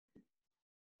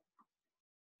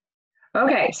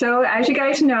Okay, so as you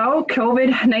guys know,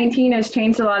 COVID-19 has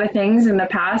changed a lot of things. In the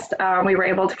past, we were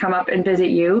able to come up and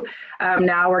visit you.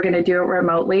 Now we're going to do it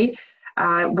remotely.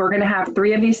 We're going to have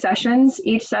 3 of these sessions.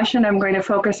 Each session, I'm going to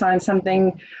focus on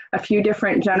a few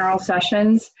different general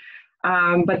sessions,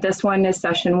 but this one is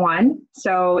session 1.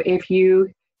 So if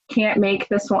you can't make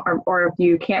this one, or if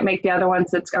you can't make the other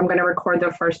ones, I'm going to record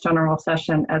the first general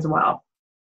session as well.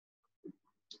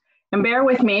 And bear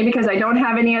with me because I don't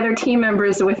have any other team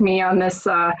members with me on this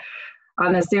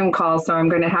Zoom call, so I'm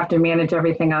going to have to manage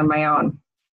everything on my own.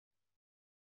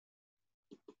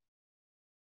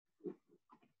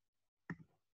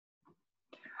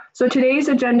 So today's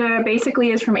agenda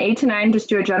basically is from 8 to 9, just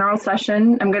do a general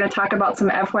session. I'm going to talk about some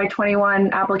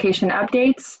FY21 application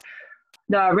updates,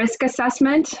 the risk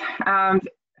assessment,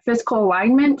 fiscal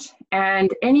alignment, and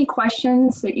any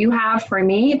questions that you have for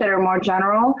me that are more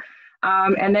general.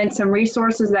 And then some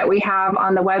resources that we have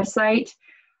on the website.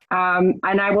 And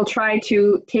I will try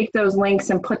to take those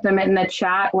links and put them in the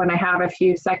chat when I have a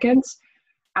few seconds.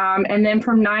 And then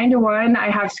from 9 to 1, I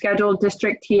have scheduled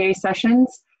district TA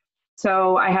sessions.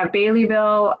 So I have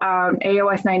Baileyville,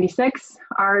 AOS 96,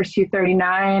 RSU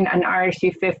 39, and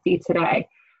RSU 50 today.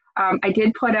 I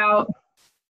did put out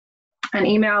an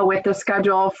email with the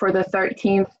schedule for the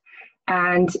 13th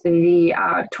and the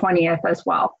 20th as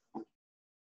well.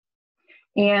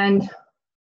 And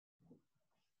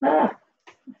I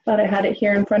thought I had it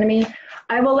here in front of me.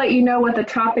 I will let you know what the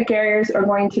topic areas are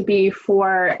going to be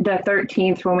for the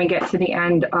 13th when we get to the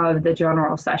end of the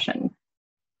general session.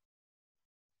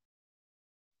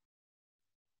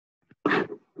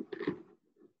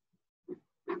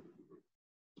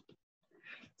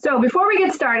 So before we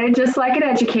get started, just like an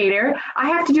educator, I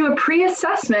have to do a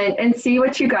pre-assessment and see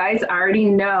what you guys already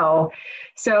know.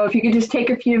 So if you could just take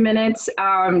a few minutes,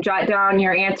 jot down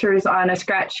your answers on a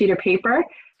scratch sheet of paper.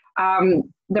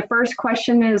 The first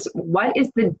question is, what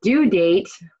is the due date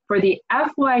for the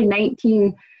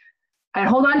FY19? And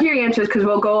hold on to your answers because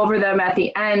we'll go over them at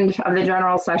the end of the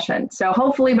general session. So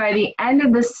hopefully by the end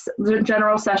of this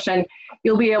general session,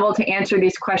 you'll be able to answer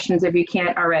these questions if you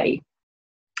can't already.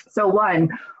 So 1,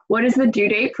 what is the due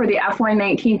date for the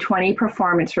FY19-20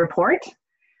 performance report?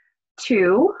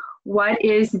 2, what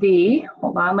is the,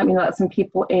 hold on, let me let some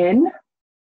people in.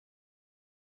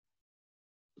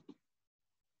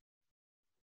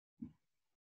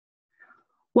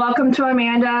 Welcome to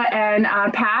Amanda and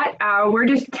Pat. We're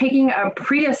just taking a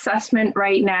pre-assessment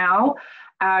right now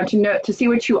to see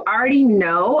what you already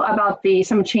know about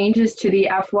some changes to the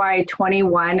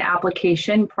FY21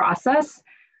 application process.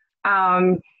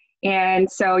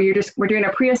 And so we're doing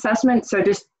a pre-assessment, so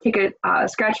just take a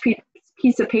scratch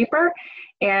piece of paper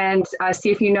and see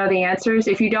if you know the answers.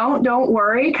 If you don't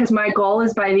worry, because my goal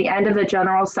is by the end of the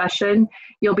general session,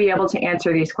 you'll be able to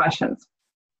answer these questions.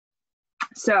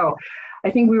 So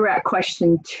I think we were at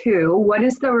question 2. What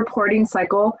is the reporting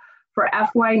cycle for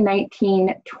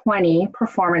FY19-20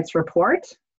 performance report?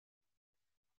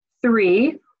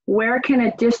 3, where can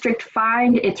a district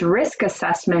find its risk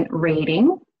assessment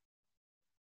rating?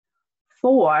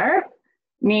 4,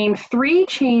 name 3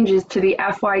 changes to the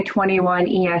FY21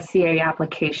 ESCA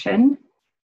application.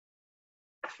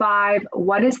 5,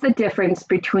 what is the difference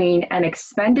between an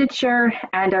expenditure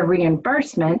and a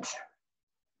reimbursement?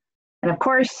 And of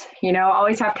course,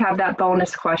 always have to have that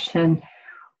bonus question.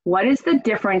 What is the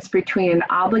difference between an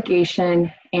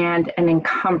obligation and an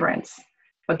encumbrance?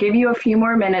 I'll give you a few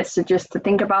more minutes to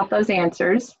think about those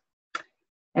answers,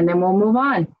 and then we'll move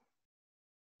on.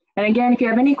 And again, if you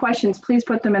have any questions, please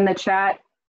put them in the chat.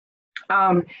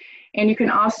 And you can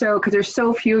also, because there's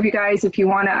so few of you guys, if you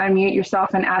want to unmute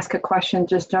yourself and ask a question,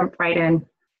 just jump right in.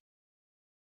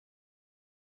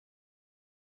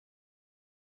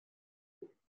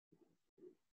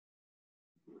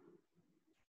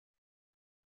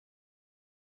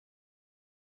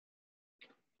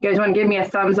 You guys want to give me a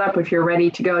thumbs up if you're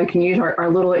ready to go? You can use our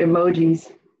little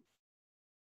emojis.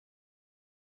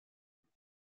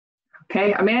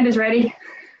 Okay, Amanda's ready.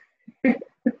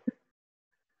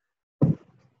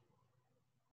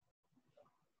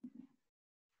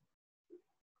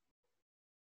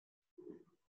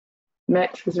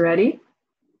 Mitch is ready.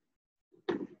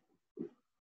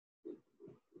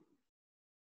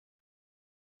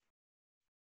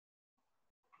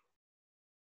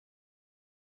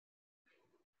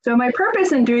 So my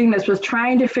purpose in doing this was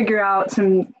trying to figure out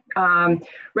some,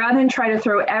 rather than try to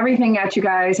throw everything at you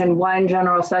guys in one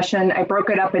general session, I broke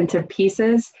it up into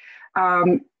pieces.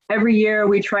 Every year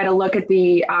we try to look at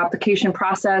the application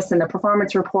process and the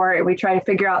performance report, and we try to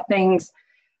figure out things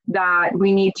that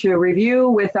we need to review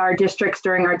with our districts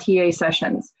during our TA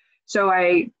sessions. So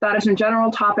I thought of some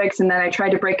general topics, and then I tried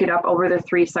to break it up over the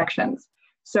 3 sections.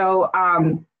 So,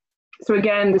 so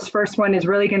again, this first one is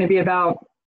really going to be about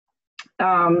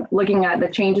looking at the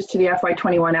changes to the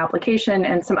FY21 application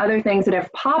and some other things that have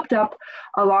popped up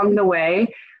along the way.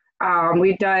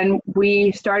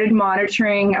 We started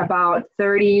monitoring about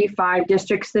 35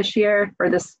 districts this year, or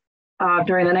this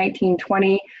during the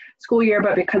 19-20 school year,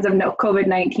 but because of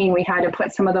COVID-19, we had to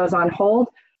put some of those on hold.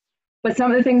 But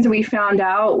some of the things that we found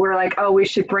out, we're like, oh, we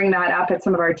should bring that up at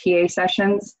some of our TA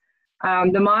sessions.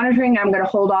 The monitoring, I'm going to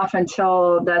hold off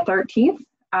until the 13th.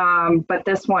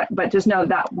 But just know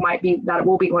that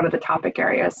will be one of the topic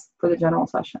areas for the general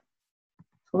session.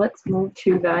 So let's move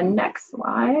to the next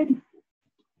slide.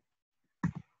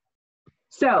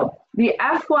 So the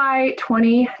FY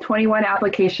 2021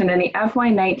 application and the FY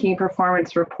 19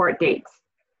 performance report dates.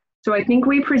 So I think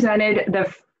we presented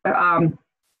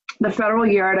the federal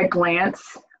year at a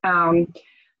glance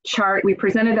chart. We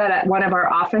presented that at one of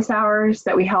our office hours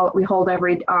that we hold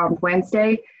every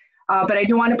Wednesday. But I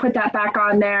do want to put that back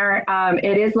on there.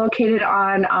 It is located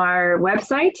on our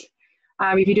website.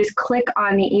 If you just click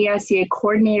on the ESEA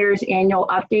Coordinators Annual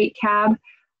Update tab,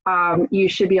 you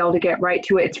should be able to get right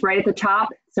to it. It's right at the top.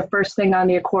 It's the first thing on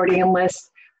the accordion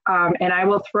list. And I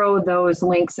will throw those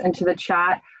links into the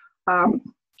chat.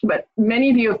 But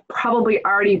many of you have probably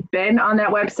already been on that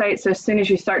website. So as soon as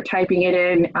you start typing it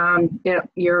in,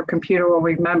 your computer will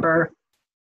remember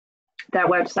that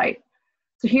website.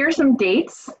 So here are some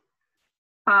dates.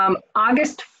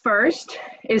 August 1st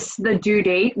is the due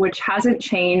date, which hasn't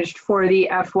changed for the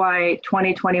FY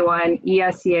 2021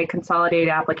 ESEA consolidated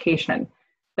application.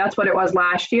 That's what it was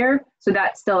last year, so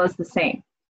that still is the same.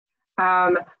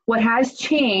 What has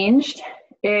changed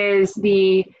is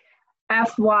the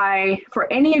FY,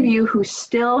 for any of you who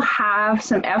still have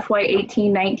some FY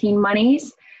 18-19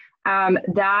 monies,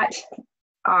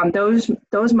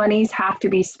 those monies have to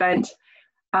be spent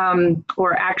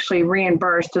or actually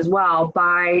reimbursed as well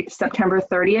by September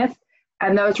 30th,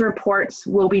 and those reports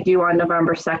will be due on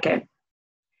November 2nd.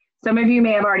 Some of you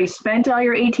may have already spent all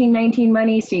your 18-19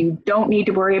 money, so you don't need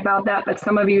to worry about that, but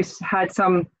some of you had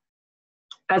some,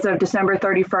 as of December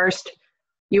 31st,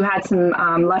 you had some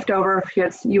leftover,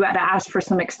 you had to ask for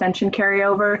some extension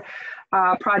carryover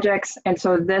projects, and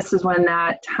so this is when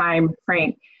that time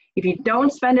frame. If you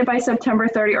don't spend it by September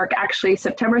 30th, or actually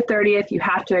September 30th, you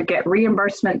have to get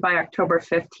reimbursement by October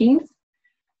 15th.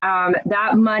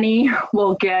 That money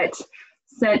will get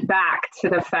sent back to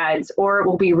the feds, or it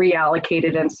will be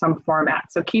reallocated in some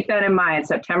format. So keep that in mind,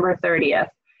 September 30th.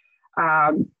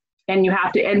 And you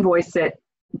have to invoice it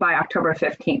by October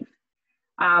 15th.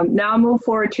 Now move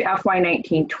forward to FY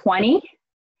 19-20.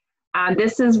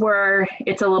 This is where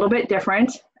it's a little bit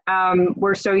different.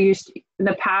 We're so used to, in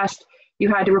the past, you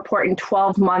had to report in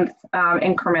 12-month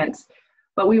increments.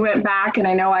 But we went back, and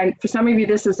I know for some of you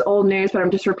this is old news, but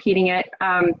I'm just repeating it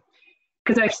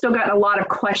because I've still gotten a lot of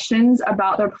questions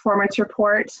about the performance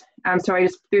report. So I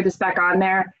just threw this back on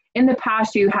there. In the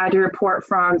past, you had to report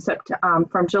from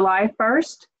July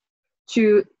 1st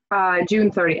to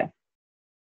June 30th.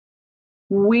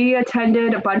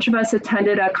 A bunch of us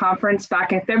attended a conference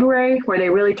back in February where they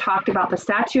really talked about the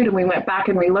statute, and we went back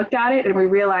and we looked at it and we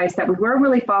realized that we weren't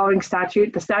really following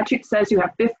statute. The statute says you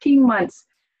have 15 months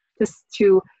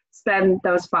to spend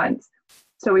those funds.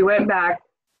 So we went back,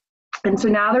 and so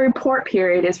now the report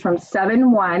period is from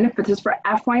 7/1, but this is for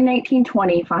FY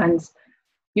 19-20 funds.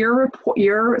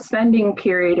 Your spending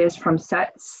period is from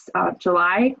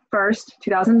July 1st,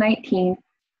 2019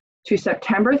 to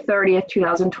September 30th,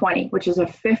 2020, which is a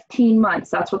 15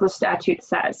 months. That's what the statute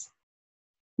says.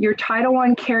 Your Title I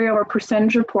carryover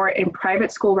percentage report and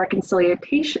private school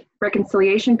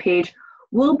reconciliation page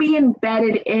will be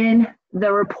embedded in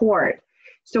the report.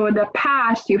 So in the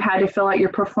past, you had to fill out your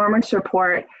performance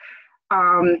report.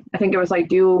 I think it was like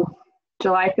due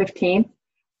July 15th,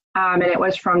 and it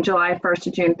was from July 1st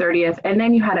to June 30th. And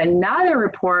then you had another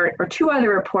report or 2 other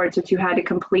reports that you had to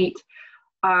complete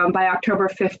by October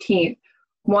 15th.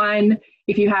 One,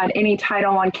 if you had any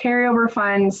Title I carryover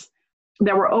funds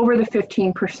that were over the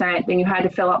 15%, then you had to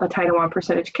fill out the Title I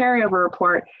percentage carryover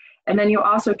report. And then you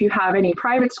also, if you have any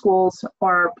private schools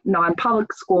or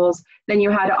non-public schools, then you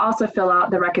had to also fill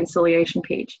out the reconciliation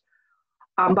page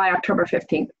by October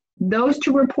 15th. Those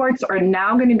 2 reports are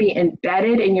now going to be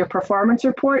embedded in your performance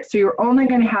report. So you're only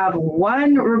going to have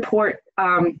 1 report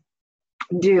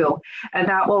due, and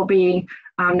that will be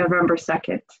November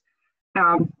 2nd.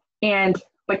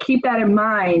 But keep that in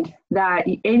mind that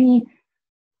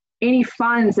any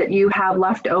funds that you have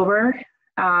left over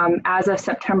as of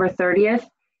September 30th,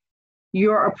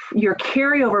 your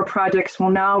carryover projects will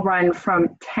now run from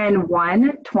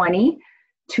 10/1/20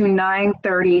 to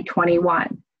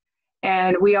 9/30/21.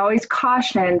 And we always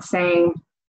caution saying,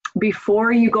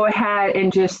 before you go ahead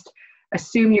and just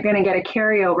assume you're going to get a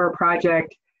carryover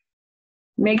project,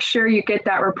 make sure you get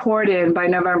that report in by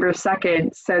November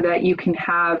 2nd so that you can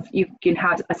have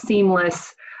a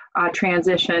seamless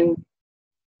transition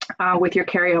with your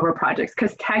carryover projects,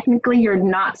 because technically you're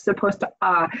not supposed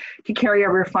to carry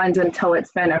over funds until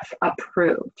it's been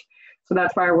approved. So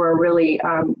that's why we're really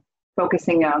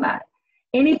focusing on that.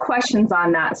 Any questions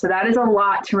on that? So that is a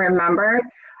lot to remember.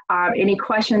 Any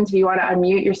questions? If you want to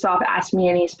unmute yourself, ask me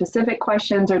any specific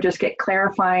questions or just get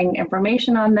clarifying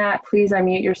information on that, please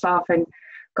unmute yourself and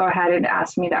go ahead and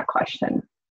ask me that question.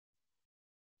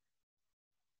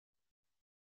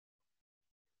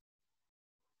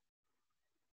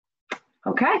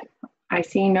 Okay, I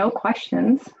see no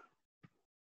questions.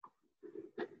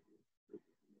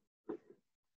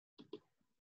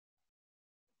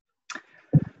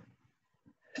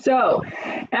 So,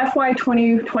 FY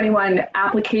 2021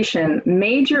 application,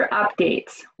 major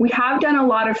updates. We have done a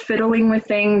lot of fiddling with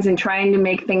things and trying to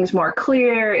make things more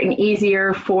clear and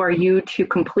easier for you to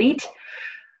complete.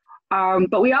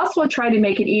 But we also try to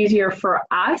make it easier for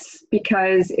us,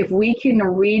 because if we can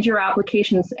read your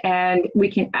applications and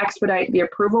we can expedite the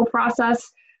approval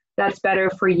process, that's better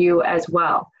for you as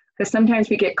well. Because sometimes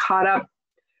we get caught up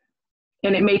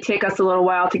and it may take us a little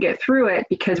while to get through it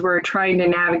because we're trying to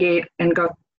navigate and go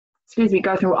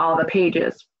through all the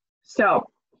pages. So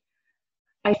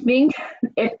I think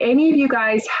if any of you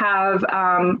guys have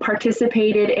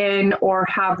participated in or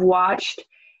have watched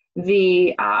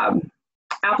the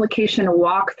application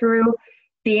walkthrough,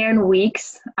 Dan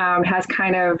Weeks has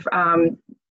kind of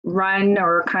run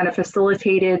or kind of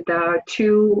facilitated the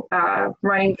two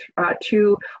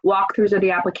walkthroughs of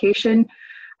the application.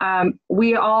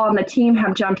 We all on the team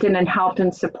have jumped in and helped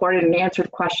and supported and answered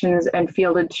questions and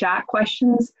fielded chat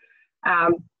questions.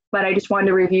 But I just wanted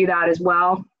to review that as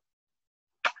well.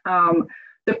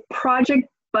 The project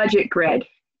budget grid.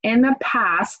 In the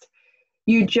past,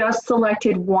 you just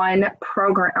selected one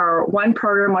program, or one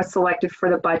program was selected for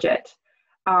the budget.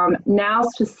 Now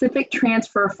specific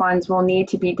transfer funds will need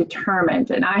to be determined.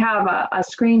 And I have a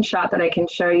screenshot that I can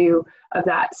show you of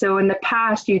that. So in the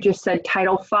past, you just said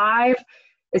Title V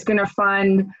is going to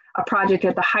fund a project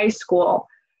at the high school.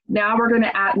 Now we're going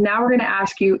to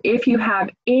ask you if you have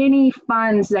any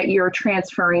funds that you're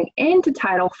transferring into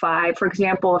Title V. For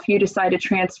example, if you decide to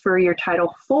transfer your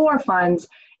Title IV funds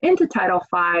into Title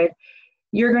V,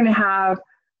 you're going to have,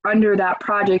 under that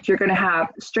project, you're going to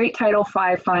have straight Title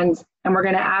V funds, and we're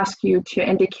going to ask you to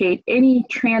indicate any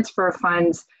transfer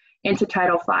funds into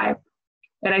Title V.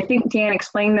 And I think Dan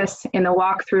explained this in the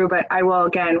walkthrough, but I will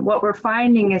again. What we're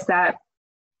finding is that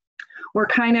we're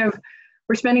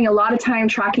spending a lot of time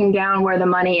tracking down where the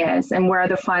money is and where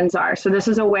the funds are. So this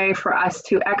is a way for us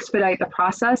to expedite the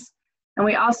process. And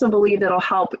we also believe that it'll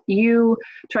help you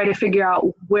try to figure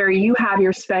out where you have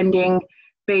your spending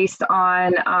based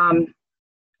on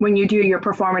when you do your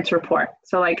performance report.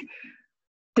 So like,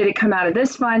 did it come out of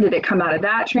this fund? Did it come out of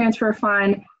that transfer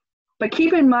fund? But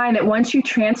keep in mind that once you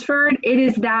transferred, it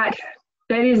is that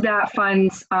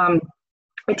fund's,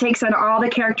 it takes on all the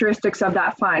characteristics of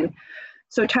that fund.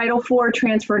 So Title IV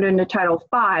transferred into Title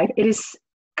V, it is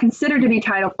considered to be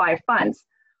Title V funds.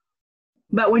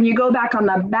 But when you go back on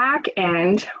the back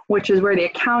end, which is where the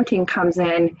accounting comes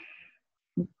in,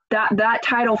 that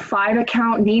Title V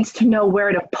account needs to know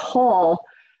where to pull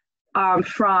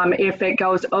from if it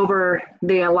goes over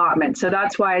the allotment. So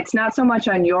that's why it's not so much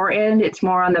on your end, it's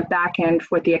more on the back end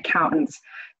with the accountants,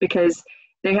 because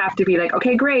they have to be like,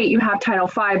 okay, great, you have Title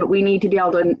V, but we need to be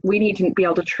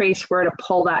able to trace where to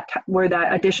pull where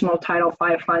that additional Title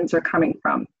V funds are coming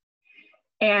from.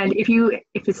 And if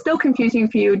it's still confusing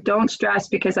for you, don't stress,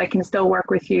 because I can still work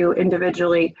with you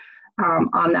individually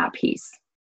on that piece.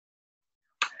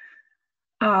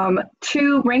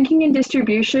 2, ranking and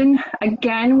distribution.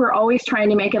 Again, we're always trying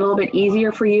to make it a little bit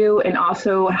easier for you and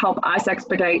also help us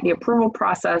expedite the approval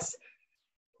process.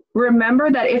 Remember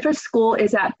that if a school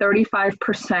is at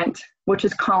 35%, which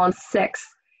is column 6,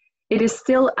 it is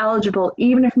still eligible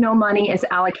even if no money is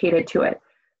allocated to it.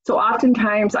 So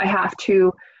oftentimes I have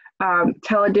to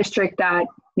tell a district that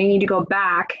they need to go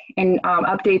back and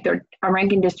update their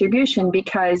ranking distribution,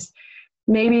 because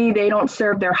maybe they don't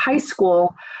serve their high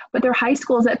school, but their high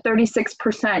school is at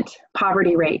 36%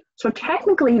 poverty rate. So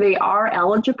technically they are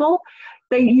eligible.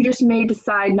 You just may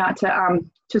decide not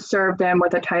to serve them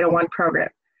with a Title I program.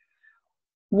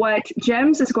 what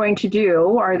GEMS is going to do,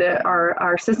 or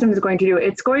our system is going to do,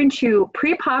 it's going to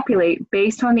pre-populate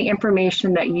based on the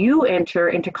information that you enter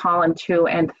into column 2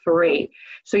 and 3.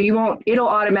 So it'll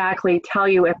automatically tell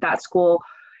you if that school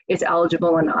is eligible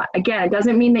or not. Again, it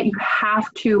doesn't mean that you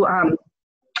have to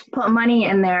put money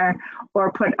in there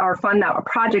or fund a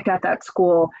project at that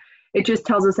school. It just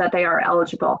tells us that they are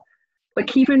eligible. But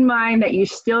keep in mind that you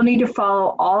still need to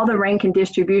follow all the rank and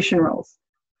distribution rules.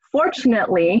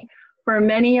 Fortunately, for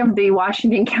many of the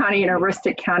Washington County and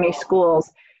Aroostook County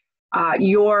schools,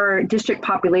 your district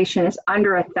population is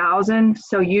under 1,000,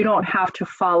 so you don't have to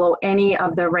follow any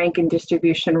of the rank and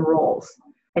distribution rules.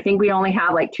 I think we only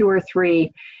have like 2 or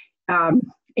 3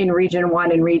 in Region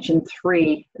 1 and Region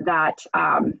 3 that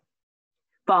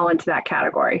fall into that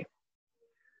category.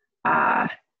 I've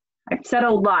said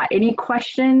a lot. Any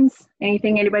questions?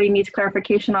 Anything anybody needs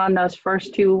clarification on those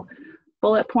first 2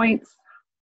 bullet points?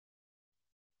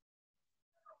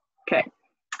 Okay.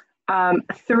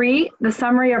 3, the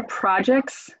summary of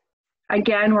projects.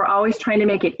 Again, we're always trying to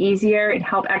make it easier and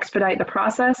help expedite the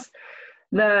process.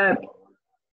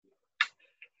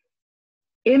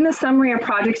 In the summary of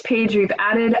projects page, we've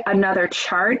added another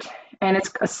chart, and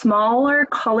it's a smaller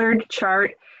colored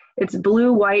chart. It's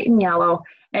blue, white, and yellow,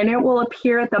 and it will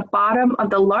appear at the bottom of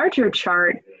the larger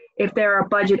chart if there are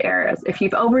budget areas, if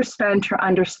you've overspent or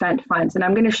underspent funds. And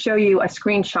I'm going to show you a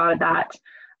screenshot of that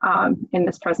in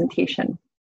this presentation.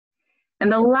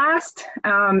 And the last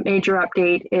major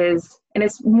update is, and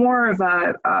it's more of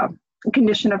a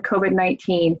condition of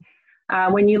COVID-19,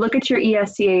 when you look at your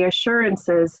ESCA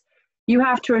assurances, you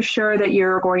have to assure that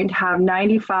you're going to have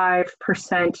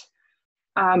 95%,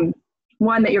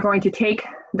 one, that you're going to take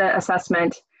the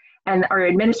assessment or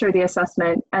administer the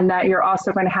assessment, and that you're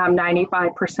also going to have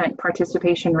 95%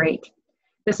 participation rate.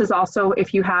 This is also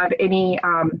if you have any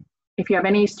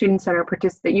students that are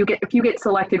if you get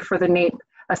selected for the NAEP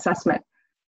assessment.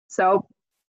 So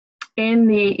in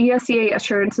the ESCA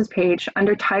assurances page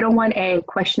under Title 1A,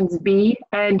 questions B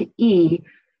and E,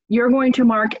 you're going to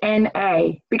mark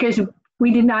NA because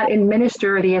we did not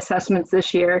administer the assessments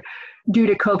this year due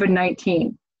to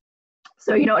COVID-19.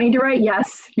 So you don't need to write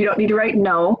yes, you don't need to write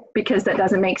no, because that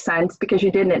doesn't make sense because you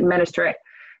didn't administer it.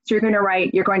 So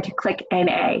you're going to click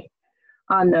NA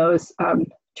on those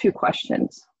 2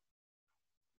 questions.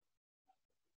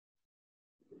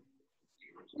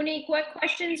 Monique, what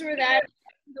questions were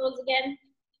those again?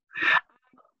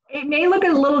 It may look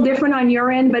a little different on your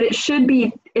end, but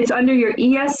it's under your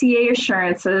ESCA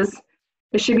assurances.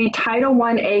 It should be Title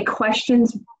 1A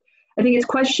questions. I think it's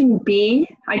question B.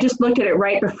 I just looked at it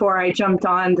right before I jumped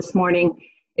on this morning.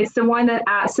 It's the one that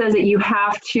says that you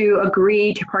have to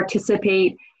agree to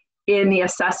participate in the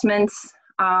assessments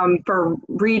for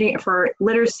reading, for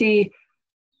literacy,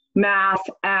 math,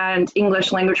 and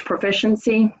English language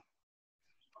proficiency.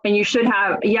 And you should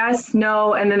have yes,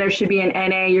 no, and then there should be an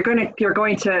NA. You're going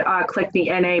to click the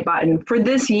NA button for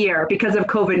this year because of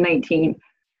COVID-19.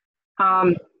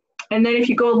 And then if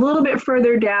you go a little bit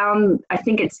further down, I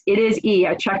think it is E.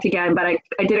 I checked again, but I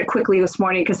did it quickly this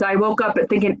morning because I woke up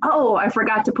thinking, oh, I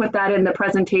forgot to put that in the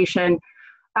presentation.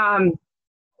 And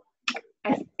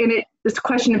it's a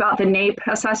question about the NAEP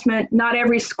assessment. Not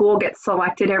every school gets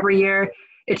selected every year.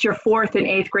 It's your 4th and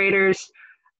 8th graders.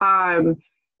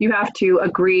 You have to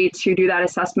agree to do that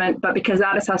assessment, but because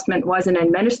that assessment wasn't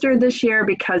administered this year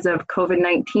because of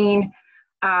COVID-19,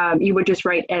 you would just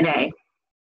write NA.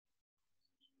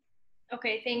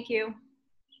 Okay, thank you.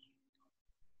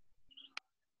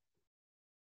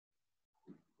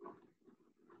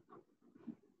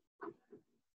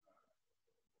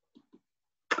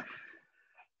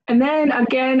 And then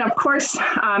again, of course,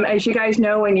 as you guys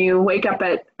know, when you wake up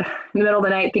in the middle of the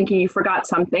night thinking you forgot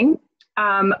something,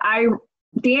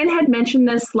 Dan had mentioned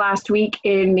this last week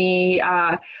in the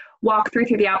walkthrough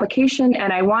through the application,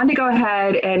 and I wanted to go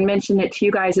ahead and mention it to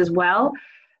you guys as well,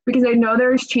 because I know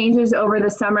there's changes over the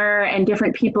summer and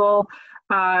different people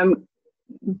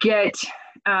get,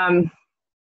 I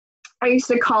used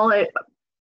to call it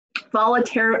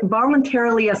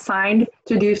voluntarily assigned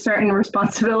to do certain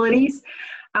responsibilities.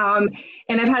 And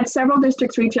I've had several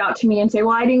districts reach out to me and say,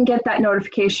 well, I didn't get that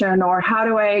notification, or how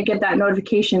do I get that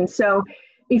notification? So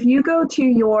if you go to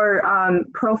your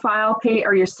profile page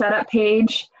or your setup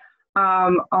page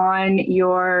on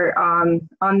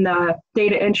the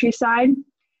data entry side,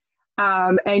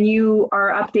 and you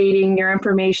are updating your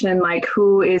information, like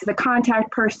who is the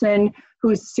contact person,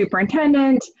 who's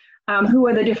superintendent, who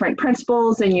are the different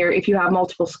principals, and if you have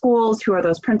multiple schools, who are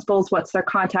those principals, what's their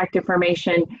contact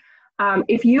information.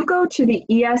 If you go to the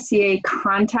ESCA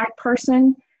contact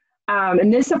person,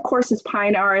 and this of course is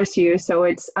Pine RSU, so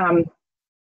it's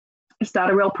It's not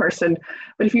a real person.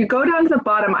 But if you go down to the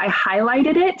bottom, I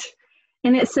highlighted it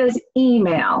and it says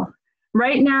email.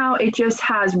 Right now, it just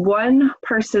has one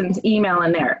person's email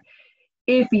in there.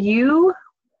 If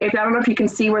I don't know if you can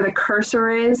see where the cursor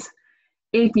is,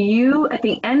 if you, at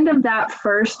the end of that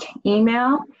first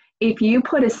email, if you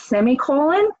put a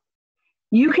semicolon,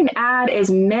 you can add as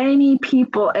many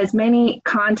people, as many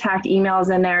contact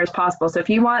emails in there as possible. So if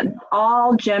you want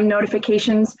all GEM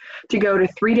notifications to go to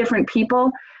 3 different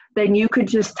people, then you could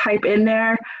just type in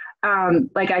there,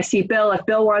 like I see Bill, if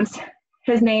Bill wants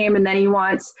his name and then he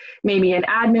wants maybe an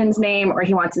admin's name or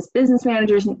he wants his business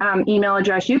manager's email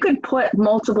address, you could put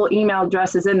multiple email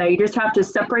addresses in there. You just have to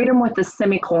separate them with a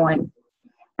semicolon.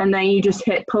 And then you just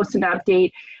hit post and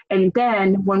update. And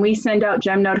then when we send out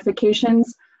GEM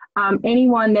notifications,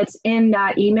 anyone that's in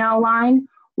that email line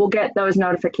will get those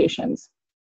notifications.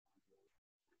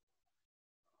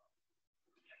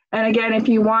 And again, if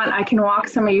you want, I can walk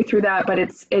some of you through that, but I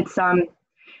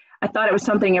thought it was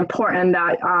something important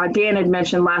that Dan had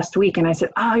mentioned last week. And I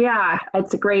said, oh yeah,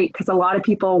 it's great, because a lot of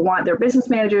people want their business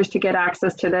managers to get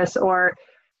access to this, or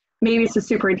maybe it's the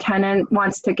superintendent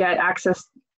wants to get access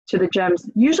to the GEMs.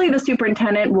 Usually the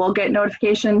superintendent will get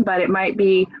notification, but it might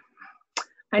be,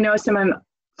 I know some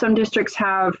districts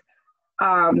have,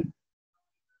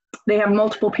 they have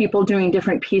multiple people doing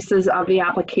different pieces of the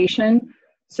application.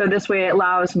 So this way it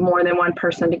allows more than one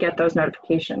person to get those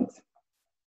notifications.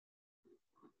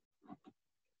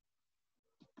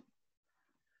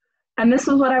 And this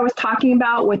is what I was talking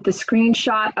about with the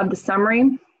screenshot of the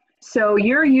summary. So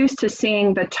you're used to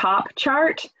seeing the top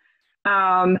chart,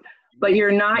 but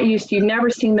you've never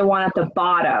seen the one at the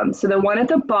bottom. So the one at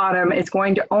the bottom is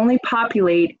going to only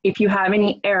populate if you have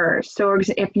any errors. So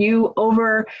if you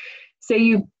say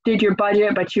you did your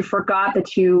budget, but you forgot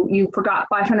that you forgot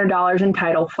 $500 in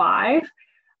Title V.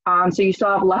 So you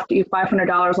still have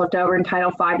 $500 left over in Title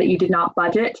V that you did not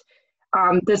budget.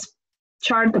 This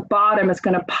chart at the bottom is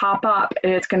going to pop up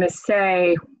and it's going to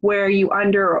say where you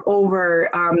under or over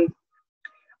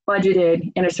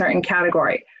budgeted in a certain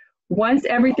category. Once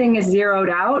everything is zeroed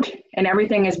out and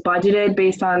everything is budgeted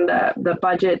based on the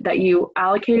budget that you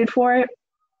allocated for it,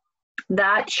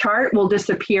 that chart will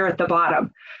disappear at the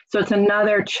bottom. So it's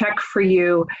another check for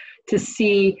you to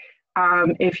see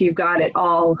if you've got it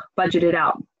all budgeted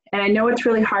out. And I know it's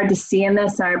really hard to see in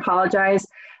this, and I apologize.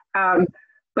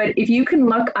 But if you can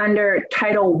look under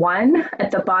Title I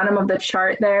at the bottom of the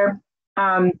chart there,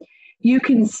 you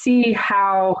can see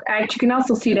how, actually you can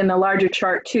also see it in the larger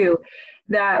chart too,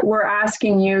 that we're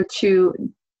asking you to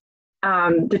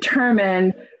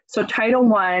determine, so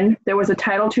Title I, there was a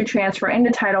Title II transfer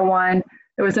into Title I,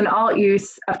 there was an alt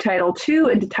use of Title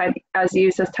II as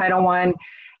use as Title I,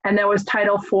 and there was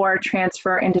Title IV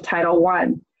transfer into Title I.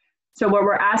 So what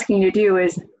we're asking you to do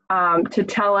is to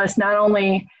tell us not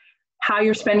only how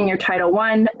you're spending your Title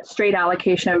I straight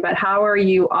allocation, but how are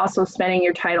you also spending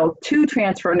your Title II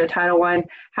transfer into Title I?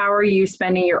 How are you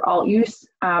spending your alt use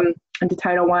into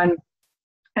Title I?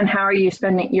 And how are you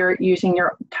using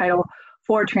your Title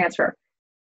IV transfer?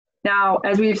 Now,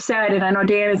 as we've said, and I know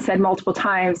Dan has said multiple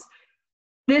times,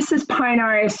 this is Pine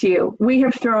RSU. We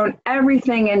have thrown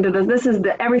everything into this is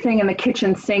everything in the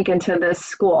kitchen sink into this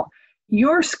school.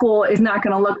 Your school is not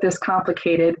going to look this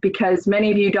complicated because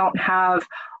many of you don't have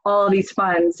all of these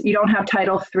funds. You don't have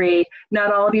Title III.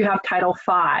 Not all of you have Title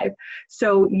V.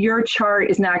 So your chart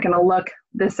is not going to look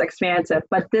this expansive,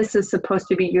 but this is supposed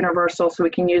to be universal so we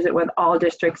can use it with all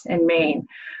districts in Maine.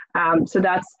 So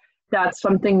that's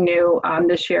something new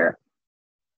this year.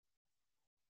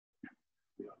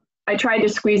 I tried to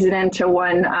squeeze it into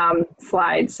one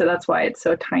slide, so that's why it's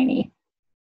so tiny.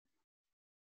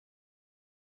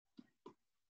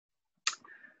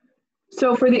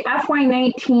 So for the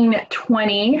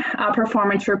FY19-20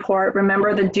 performance report,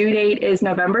 remember the due date is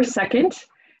November 2nd,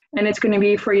 and it's going to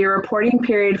be for your reporting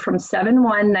period from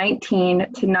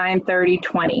 7/1/19 to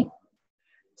 9/30/20.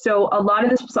 So a lot of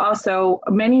this was also,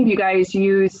 many of you guys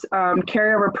use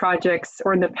carryover projects,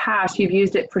 or in the past you've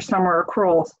used it for summer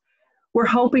accruals. We're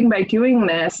hoping by doing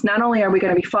this, not only are we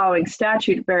going to be following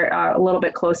statute a little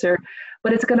bit closer,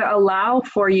 but it's going to allow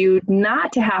for you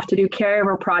not to have to do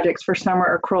carryover projects for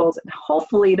summer accruals. And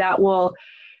hopefully that will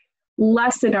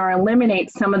lessen or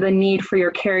eliminate some of the need for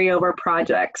your carryover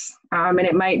projects. And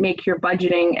it might make your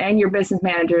budgeting and your business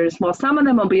managers, well, some of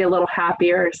them will be a little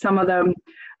happier. Some of them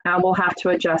will have to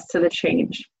adjust to the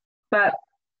change. But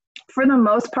for the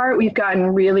most part, we've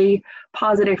gotten really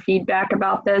positive feedback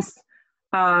about this.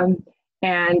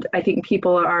 And I think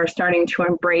people are starting to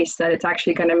embrace that it's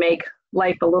actually going to make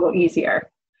life a little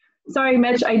easier. Sorry,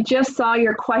 Mitch, I just saw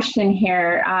your question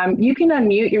here. You can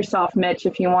unmute yourself, Mitch,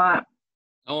 if you want.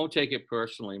 I won't take it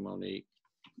personally, Monique.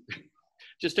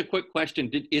 Just a quick question.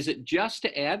 Is it just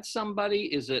to add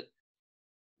somebody?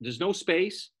 There's no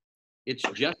space? It's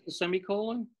just a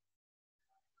semicolon?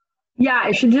 Yeah,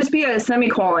 it should just be a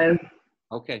semicolon.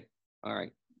 Okay. All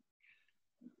right.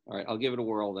 All right. I'll give it a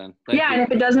whirl then. Thank you. And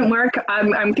if it doesn't work,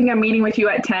 I'm thinking I'm meeting with you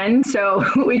at 10, so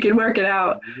we can work it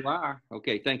out. You are.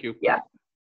 Okay. Thank you. Yeah.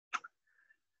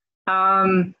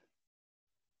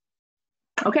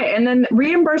 Okay, and then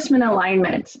reimbursement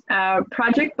alignment.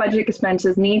 Project budget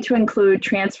expenses need to include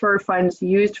transfer funds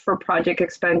used for project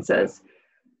expenses.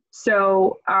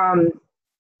 So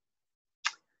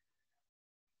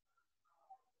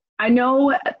I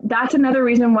know that's another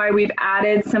reason why we've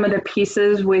added some of the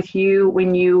pieces with you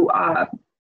when you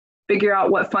figure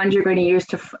out what funds you're going to use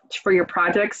for your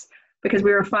projects, because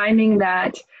we were finding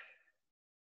that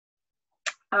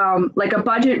like a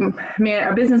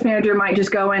business manager might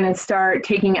just go in and start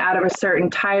taking out of a certain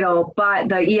title, but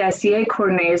the ESCA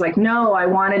coordinator is like, no, I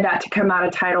wanted that to come out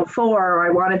of Title IV, or I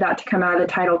wanted that to come out of the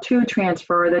Title II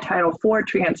transfer or the Title IV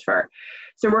transfer.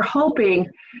 So we're hoping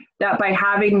that by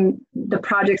having the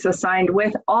projects assigned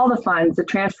with all the funds, the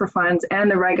transfer funds and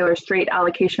the regular straight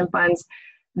allocation funds,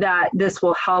 that this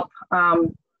will help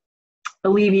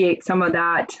alleviate some of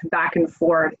that back and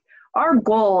forth. Our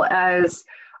goal as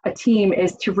a team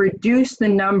is to reduce the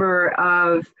number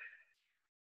of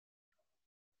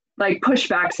like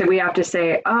pushbacks that we have to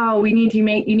say, oh, you need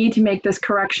to make this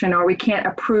correction, or we can't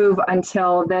approve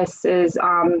until this is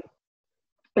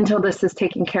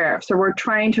taken care of. So we're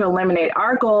trying to eliminate.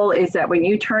 Our goal is that when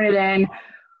you turn it in,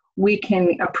 we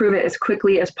can approve it as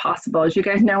quickly as possible. As you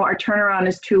guys know, our turnaround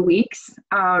is 2 weeks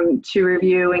to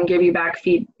review and give you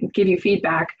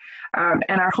feedback.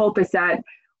 And our hope is that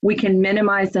we can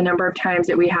minimize the number of times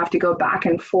that we have to go back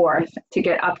and forth to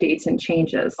get updates and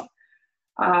changes.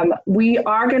 We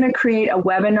are going to create a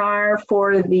webinar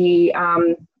for the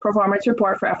performance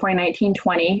report for FY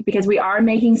 19-20, because we are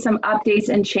making some updates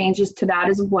and changes to that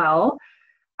as well.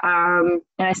 And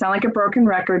I sound like a broken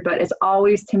record, but it's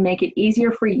always to make it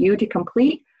easier for you to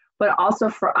complete, but also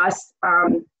for us,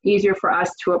 easier for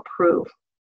us to approve.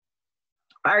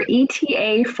 Our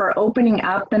ETA for opening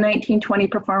up the 19-20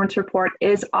 performance report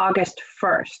is August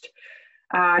 1st.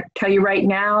 Tell you right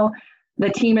now,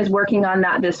 the team is working on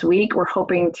that this week. We're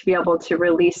hoping to be able to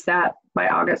release that by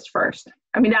August 1st.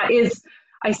 I mean,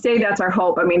 I say that's our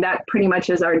hope. I mean, that pretty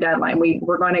much is our deadline.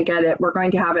 We're going to get it. We're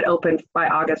going to have it open by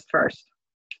August 1st.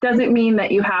 Doesn't mean that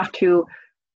you have to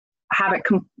have it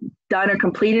done or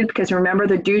completed, because remember,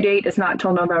 the due date is not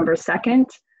until November 2nd.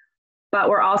 But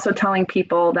we're also telling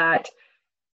people that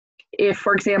if,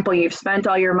 for example, you've spent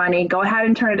all your money, go ahead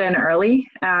and turn it in early,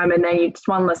 and then it's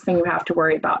one less thing you have to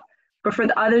worry about. But for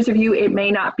the others of you, it may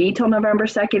not be till November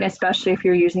 2nd, especially if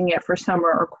you're using it for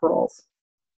summer accruals.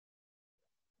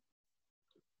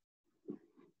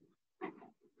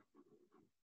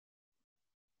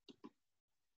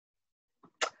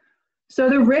 So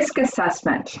the risk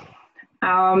assessment.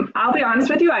 I'll be honest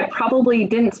with you, I probably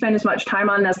didn't spend as much time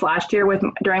on this last year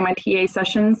during my TA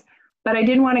sessions, but I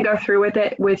did want to go through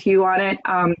with you on it.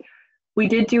 We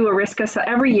did do a risk assessment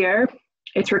every year.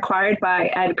 It's required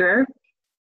by EDGAR,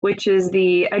 which is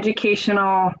the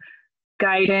educational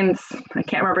guidance. I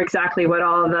can't remember exactly what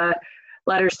all the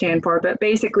letters stand for, but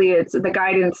basically it's the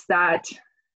guidance that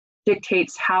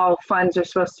dictates how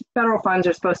federal funds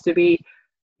are supposed to be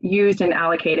used and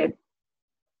allocated.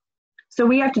 So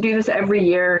we have to do this every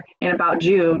year in about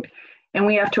June, and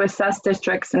we have to assess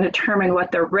districts and determine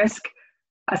what their risk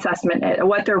assessment is,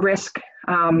 what their risk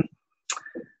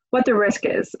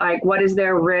is, like what is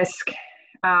their risk,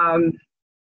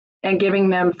 and giving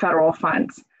them federal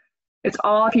funds. It's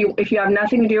all, if you have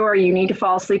nothing to do or you need to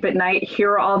fall asleep at night,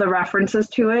 here are all the references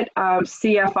to it.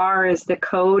 CFR is the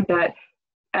code that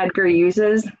EDGAR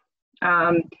uses.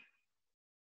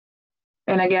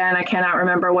 And again, I cannot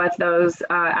remember what those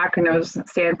acronyms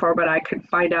stand for, but I could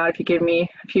find out if you give me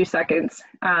a few seconds.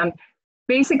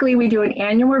 Basically, we do an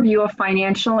annual review of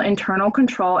financial internal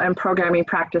control and programming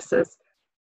practices.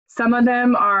 Some of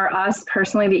them are us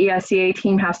personally, the ESCA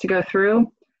team has to go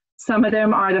through. Some of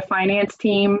them are the finance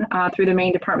team through the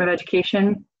Maine Department of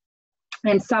Education.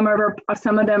 And some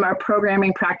of them are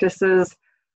programming practices.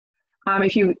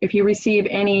 If you receive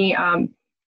any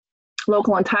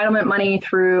local entitlement money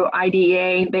through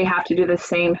IDEA, they have to do the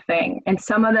same thing. And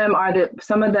some of them are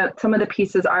some of the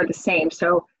pieces are the same.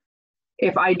 So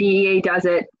if IDEA does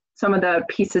it, some of the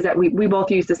pieces that we both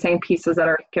use the same pieces that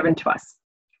are given to us.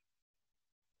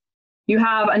 You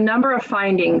have a number of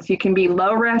findings. You can be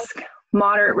low risk,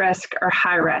 moderate risk, or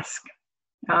high risk.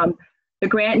 The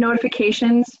grant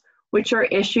notifications, which are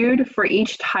issued for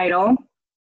each title,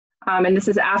 and this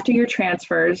is after your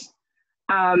transfers,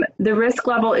 the risk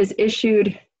level is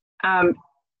issued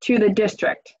to the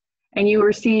district, and you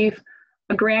receive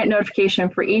a grant notification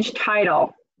for each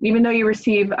title. Even though you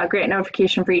receive a grant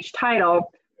notification for each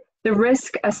title, the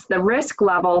risk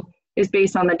level is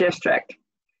based on the district.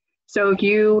 So if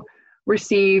you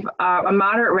receive a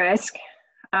moderate risk,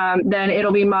 then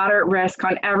it'll be moderate risk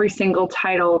on every single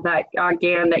title that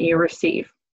GAN that you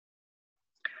receive.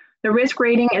 The risk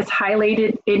rating is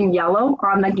highlighted in yellow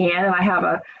on the GAN, and I have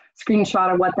a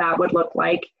screenshot of what that would look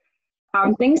like.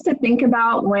 Things to think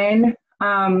about when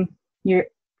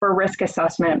for risk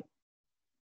assessment.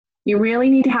 You really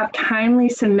need to have timely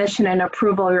submission and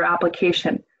approval of your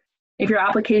application. If your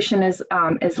application is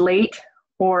late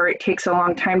or it takes a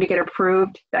long time to get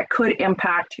approved, that could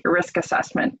impact your risk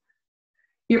assessment.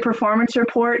 Your performance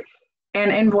report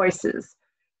and invoices.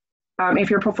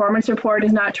 If your performance report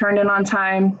is not turned in on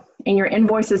time and your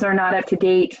invoices are not up to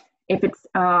date, if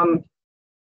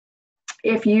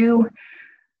you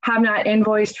have not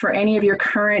invoiced for any of your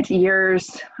current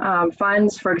year's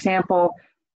funds, for example,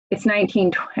 it's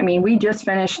we just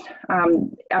finished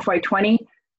FY20.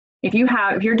 If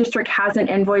your district hasn't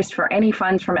invoiced for any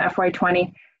funds from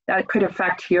FY20, that could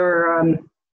affect your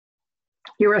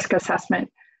risk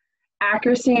assessment.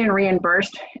 Accuracy and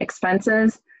reimbursed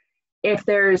expenses. If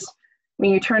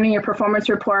when you turn in your performance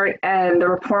report and the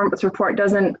performance report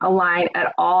doesn't align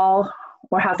at all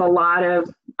or has a lot of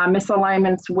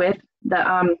misalignments with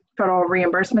the federal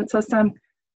reimbursement system,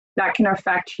 that can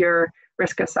affect your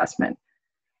risk assessment.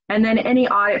 And then any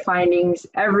audit findings,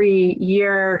 every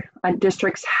year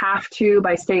districts have to,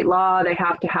 by state law, they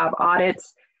have to have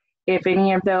audits. If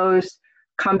any of those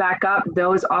come back up,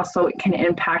 those also can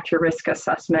impact your risk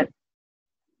assessment.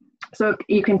 So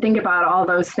you can think about all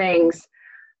those things.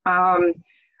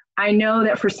 I know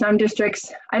that for some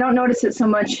districts, I don't notice it so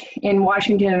much in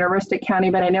Washington and Aroostook County,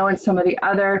 but I know in some of the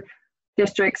other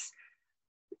districts,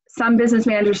 some business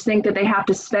managers think that they have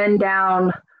to spend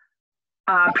down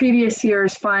previous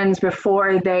year's funds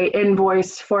before they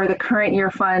invoice for the current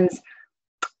year funds.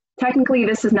 Technically,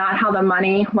 this is not how the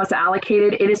money was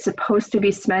allocated. It is supposed to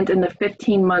be spent in the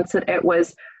 15 months that it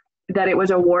was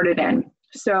awarded in.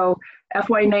 So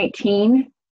FY19,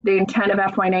 the intent of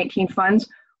FY19 funds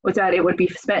was that it would be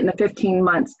spent in the 15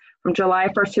 months from July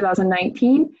 1st,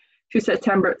 2019 to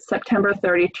September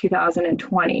 30,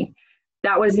 2020.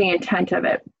 That was the intent of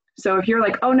it. So if you're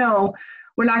like, oh no,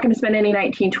 we're not going to spend any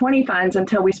 19-20 funds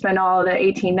until we spend all of the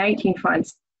 18-19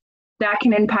 funds, that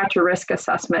can impact your risk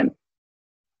assessment.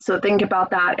 So think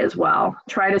about that as well.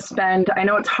 Try to spend, I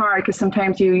know it's hard because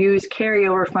sometimes you use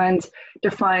carryover funds to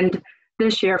fund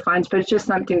this year funds, but it's just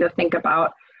something to think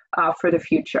about for the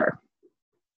future.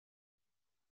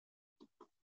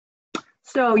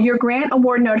 So your grant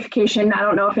award notification, I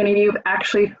don't know if any of you have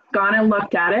actually gone and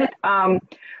looked at it,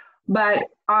 but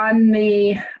on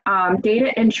the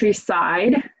data entry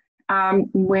side,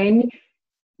 when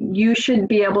you should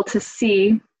be able to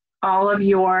see all of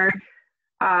your,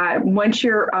 once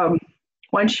your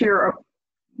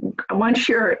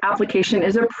application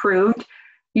is approved,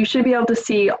 you should be able to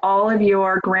see all of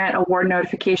your grant award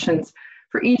notifications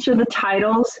for each of the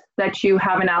titles that you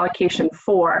have an allocation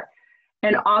for.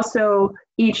 And also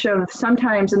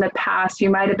sometimes in the past, you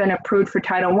might have been approved for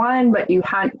Title I, but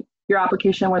your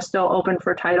application was still open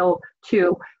for Title II.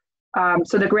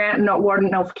 So the grant and award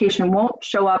notification won't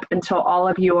show up until all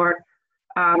of your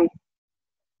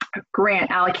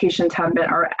grant allocations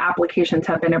applications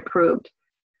have been approved.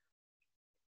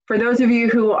 For those of you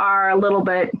who are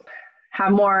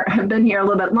have been here a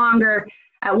little bit longer,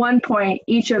 at one point,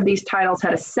 each of these titles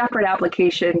had a separate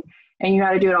application and you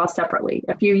had to do it all separately.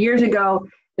 A few years ago,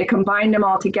 they combined them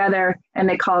all together and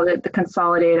they called it the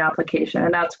consolidated application,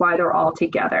 and that's why they're all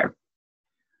together.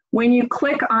 When you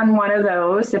click on one of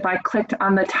those, if I clicked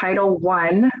on the Title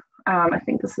I, I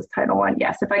think this is Title I,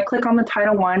 yes. If I click on the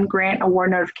Title I grant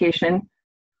award notification,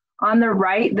 on the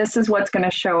right, this is what's going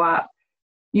to show up.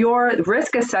 Your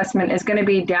risk assessment is going to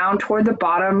be down toward the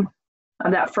bottom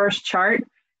of that first chart,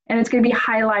 and it's going to be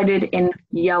highlighted in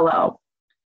yellow.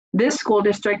 This school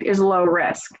district is low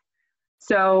risk.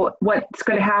 So what's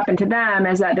going to happen to them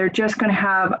is that they're just going to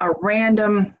have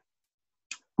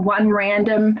one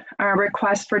random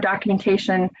request for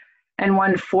documentation and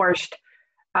one forced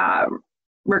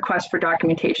request for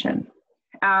documentation.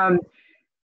 For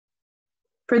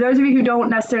those of you who don't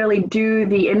necessarily do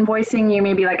the invoicing, you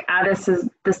may be like,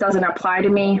 this doesn't apply to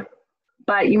me,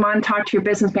 but you want to talk to your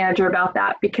business manager about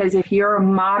that, because if you're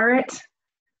moderate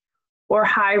or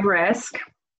high risk,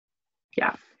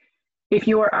 if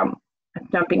you are, I'm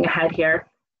jumping ahead here,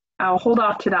 I'll hold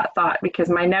off to that thought because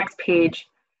my next page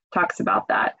talks about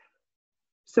that.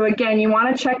 So again, you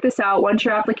want to check this out. Once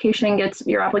your applications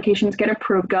get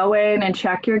approved, go in and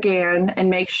check your GAN and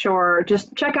make sure,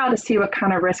 just check out to see what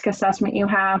kind of risk assessment you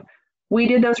have. We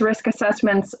did those risk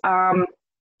assessments a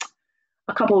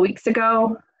couple of weeks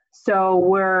ago. So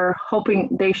we're hoping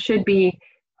they should be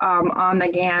on the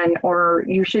GAN, or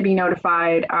you should be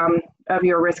notified of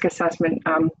your risk assessment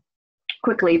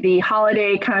quickly. The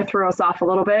holiday kind of threw us off a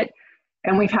little bit.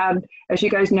 And we've had, as you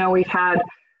guys know, we've had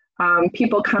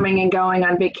people coming and going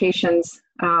on vacations.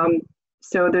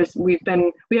 So we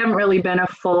haven't really been a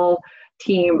full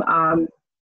team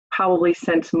probably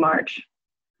since March.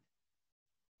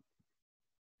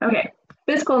 Okay,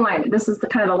 fiscal alignment. This is the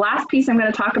kind of the last piece I'm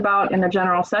going to talk about in the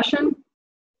general session.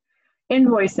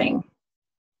 Invoicing.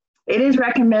 It is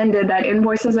recommended that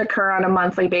invoices occur on a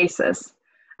monthly basis.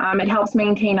 It helps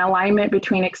maintain alignment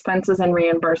between expenses and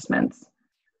reimbursements.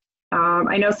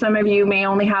 I know some of you may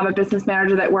only have a business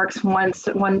manager that works one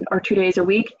or 2 days a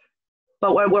week,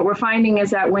 but what we're finding is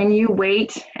that when you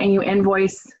wait and you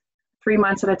invoice 3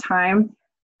 months at a time,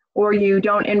 or you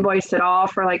don't invoice at all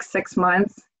for like 6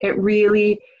 months,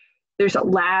 there's a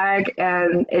lag,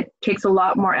 and it takes a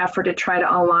lot more effort to try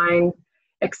to align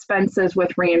expenses with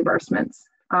reimbursements.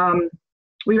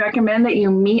 We recommend that you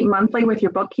meet monthly with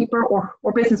your bookkeeper or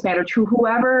business manager,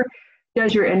 whoever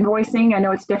does your invoicing. I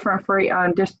know it's different for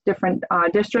different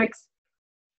districts.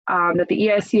 That the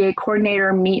ESCA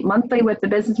coordinator meet monthly with the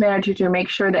business manager to make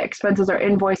sure that expenses are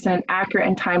invoiced in an accurate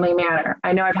and timely manner.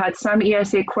 I know I've had some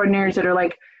ESCA coordinators that are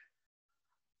like,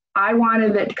 I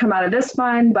wanted it to come out of this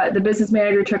fund, but the business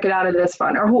manager took it out of this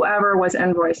fund, or whoever was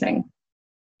invoicing.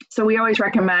 So we always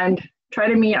recommend try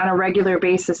to meet on a regular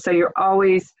basis, so you're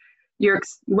always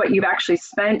what you've actually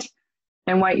spent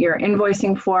and what you're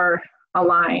invoicing for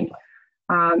align.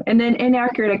 And then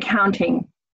inaccurate accounting.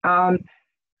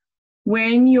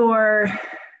 When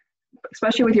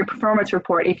especially with your performance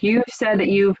report, if you said that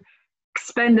you've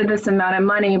expended this amount of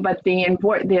money, but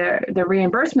the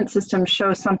reimbursement system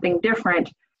shows something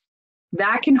different,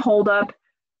 that can hold up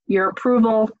your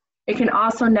approval. It can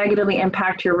also negatively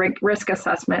impact your risk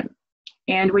assessment.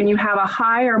 And when you have a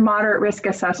high or moderate risk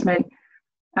assessment,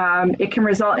 it can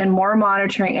result in more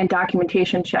monitoring and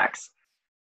documentation checks.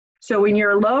 So when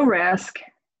you're low risk,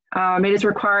 it is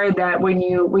required that when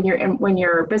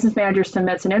your business manager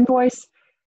submits an invoice,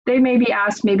 they may be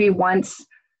asked maybe once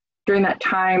during that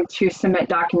time to submit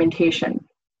documentation.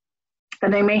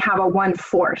 And they may have a one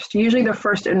forced. Usually the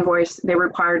first invoice, they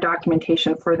require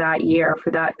documentation for that year,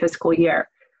 for that fiscal year.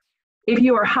 If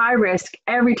you are high risk,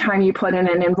 every time you put in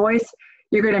an invoice,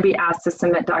 you're going to be asked to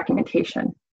submit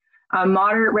documentation.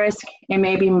 Moderate risk, it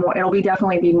may be more,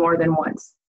 definitely be more than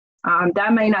once.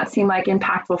 That may not seem like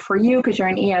impactful for you because you're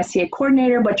an ESCA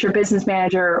coordinator, but your business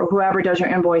manager or whoever does your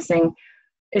invoicing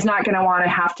is not going to want to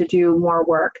have to do more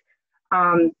work.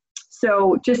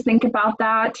 So just think about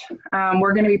that.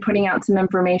 We're going to be putting out some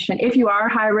information. If you are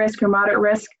high risk or moderate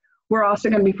risk, we're also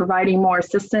going to be providing more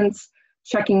assistance,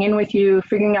 checking in with you,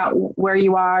 figuring out where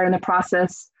you are in the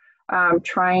process,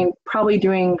 probably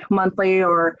doing monthly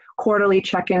or quarterly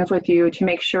check-ins with you to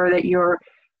make sure that your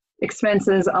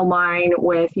expenses align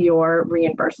with your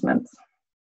reimbursements.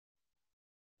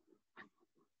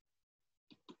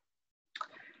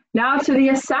 Now to the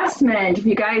assessment. If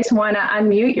you guys want to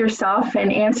unmute yourself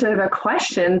and answer the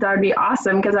question, that would be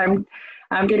awesome, because I'm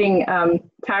getting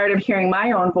tired of hearing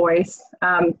my own voice.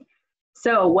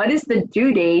 So what is the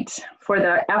due date for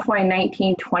the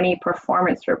FY19-20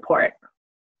 performance report?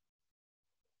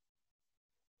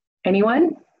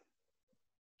 Anyone?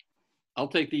 I'll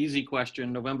take the easy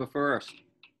question, November 1st.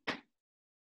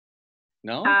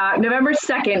 No? November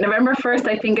 2nd. November 1st,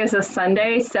 I think, is a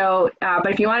Sunday. So, but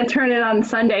if you want to turn it on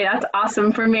Sunday, that's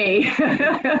awesome for me.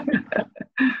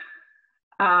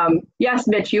 Yes,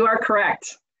 Mitch, you are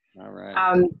correct. All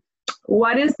right.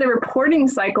 What is the reporting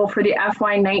cycle for the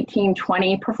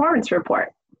FY19-20 performance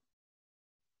report?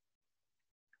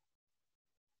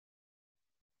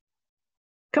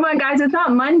 Come on, guys, it's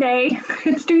not Monday,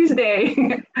 it's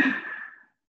Tuesday.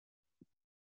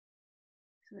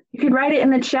 You could write it in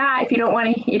the chat if you don't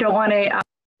want to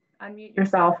unmute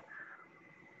yourself.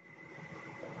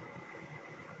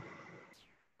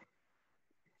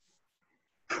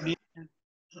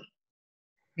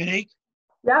 Unique?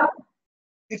 Yep.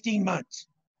 15 months.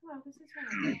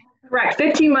 Correct,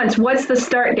 15 months. What's the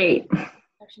start date?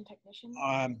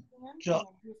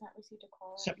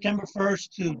 September 1st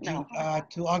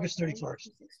to August 31st.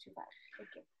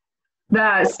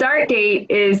 The start date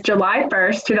is July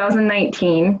 1st,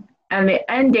 2019, and the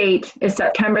end date is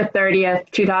September 30th,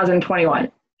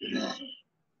 2021.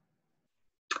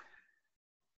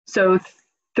 So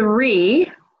 3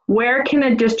 Where can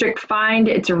a district find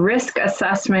its risk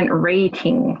assessment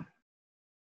rating?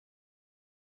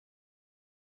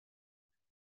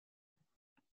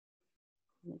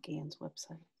 The GAN's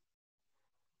website.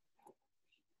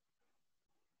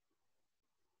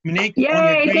 Monique,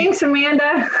 Yay, thanks,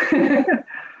 Amanda.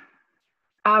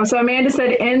 So Amanda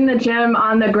said in the gym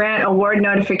on the grant award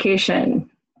notification.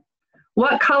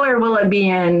 What color will it be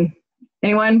in?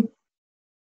 Anyone?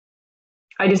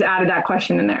 I just added that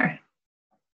question in there.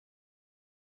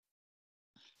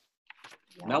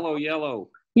 Mellow yellow.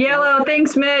 Yellow,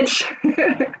 thanks, Mitch.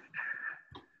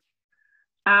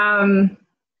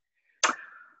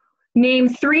 Name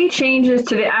 3 changes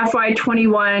to the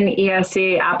FY21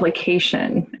 ESA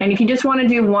application. And if you just want to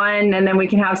do one, and then we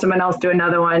can have someone else do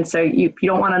another one. So if you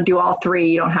don't want to do all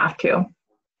 3, you don't have to.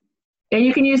 And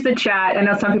you can use the chat. I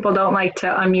know some people don't like to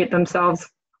unmute themselves.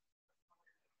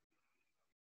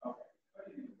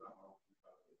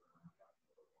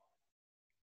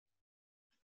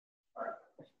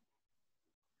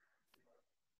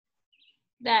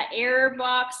 That error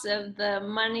box of the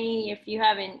money, if you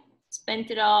haven't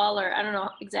spent it all, or I don't know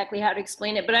exactly how to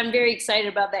explain it, but I'm very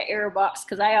excited about that error box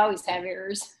because I always have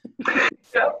errors.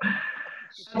 Yep.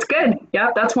 That's good.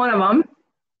 Yep, that's one of them.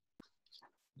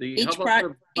 How about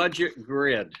the budget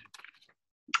grid?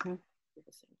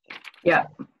 Yeah.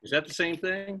 Is that the same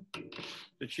thing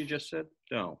that she just said?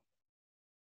 No.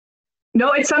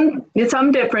 No, it's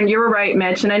some different. You were right,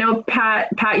 Mitch. And I know Pat,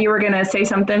 you were going to say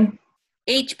something.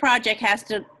 Each project has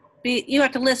to be, you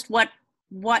have to list what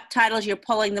titles you're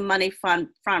pulling the money from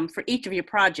for each of your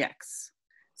projects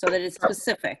so that it's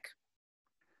specific.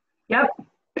 Yep.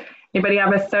 Anybody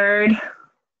have a third?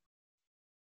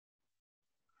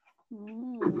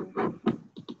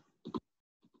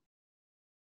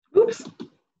 Oops.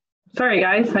 Sorry,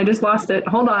 guys. I just lost it.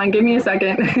 Hold on. Give me a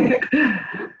second.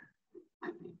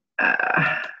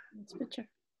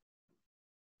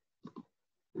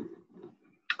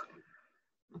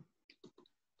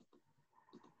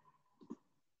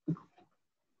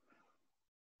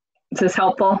 Is this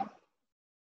helpful?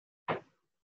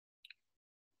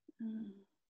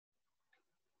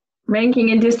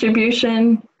 Ranking and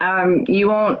distribution,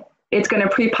 it's going to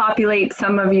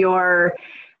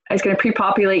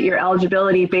pre-populate your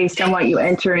eligibility based on what you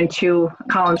enter into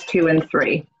columns 2 and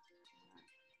 3.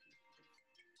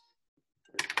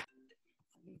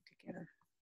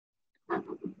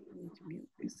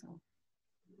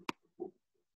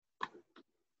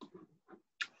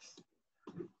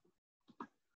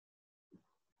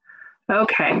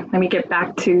 Okay, let me get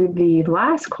back to the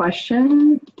last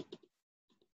question.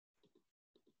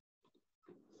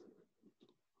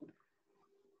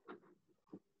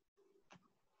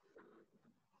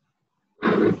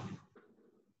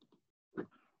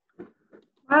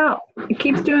 Wow, it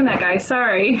keeps doing that, guys.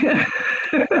 Sorry.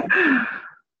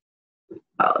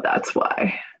 Oh, that's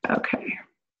why. Okay.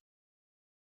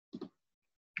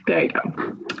 There you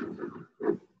go.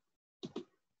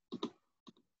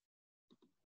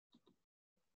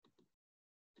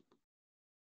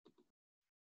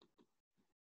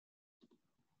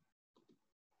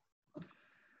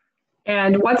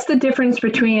 And what's the difference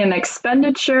between an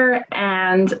expenditure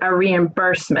and a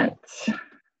reimbursement?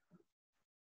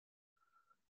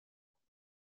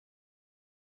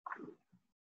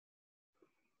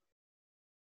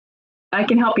 I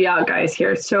can help you out, guys,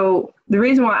 here. So the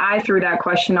reason why I threw that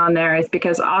question on there is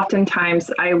because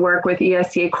oftentimes I work with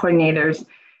ESCA coordinators,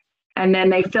 and then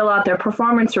they fill out their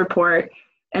performance report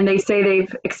and they say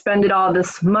they've expended all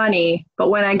this money, but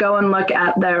when I go and look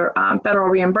at their federal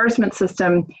reimbursement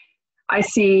system, I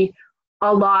see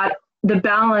the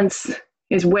balance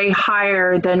is way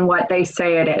higher than what they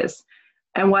say it is.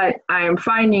 And what I am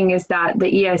finding is that the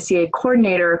ESCA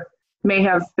coordinator may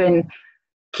have been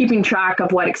keeping track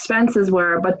of what expenses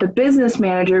were, but the business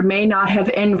manager may not have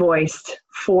invoiced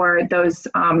for those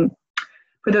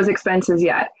expenses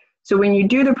yet. So when you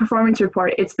do the performance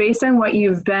report, it's based on what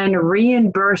you've been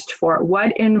reimbursed for.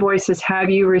 What invoices have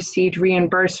you received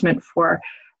reimbursement for?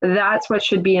 That's what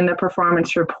should be in the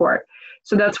performance report.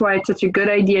 So that's why it's such a good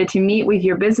idea to meet with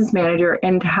your business manager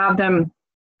and to have them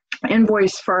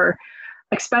invoice for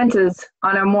expenses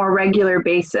on a more regular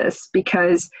basis,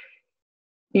 because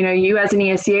you as an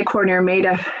ESCA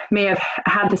coordinator may have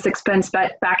had this expense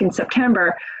back in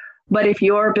September, but if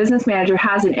your business manager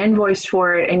hasn't invoiced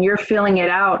for it and you're filling it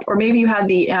out, or maybe you had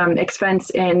the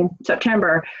expense in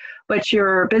September, but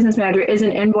your business manager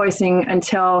isn't invoicing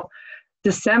until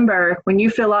December, when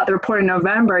you fill out the report in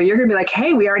November, you're going to be like,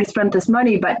 hey, we already spent this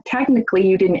money, but technically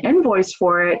you didn't invoice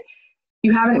for it.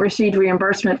 You haven't received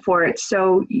reimbursement for it.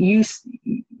 So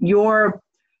your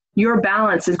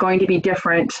balance is going to be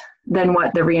different than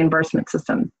what the reimbursement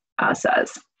system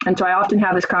says. And so I often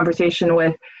have this conversation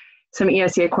with some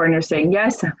ESA coordinators saying,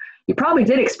 yes, you probably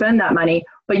did expend that money,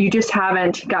 but you just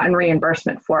haven't gotten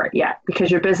reimbursement for it yet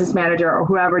because your business manager or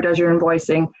whoever does your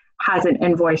invoicing hasn't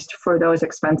invoiced for those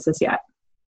expenses yet.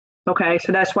 Okay,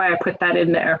 so that's why I put that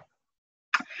in there.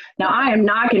 Now, I am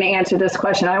not going to answer this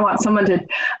question. I want someone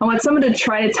to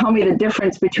try to tell me the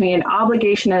difference between an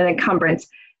obligation and an encumbrance.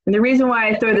 And the reason why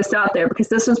I throw this out there, because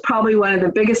this was probably one of the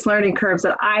biggest learning curves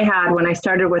that I had when I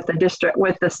started with the district,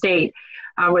 with the state,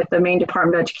 with the Maine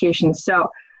Department of Education.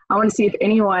 So I want to see if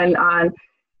anyone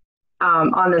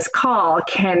on this call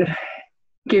can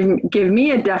give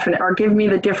me a definite, or give me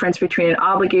the difference between an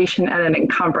obligation and an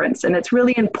encumbrance. And it's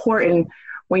really important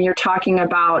when you're talking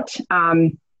about,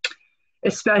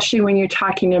 especially when you're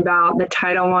talking about the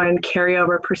Title I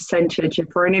carryover percentage.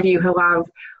 And for any of you who have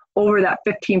over that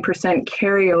 15%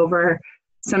 carryover,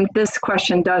 this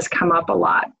question does come up a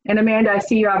lot. And Amanda, I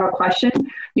see you have a question.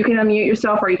 You can unmute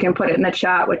yourself or you can put it in the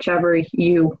chat, whichever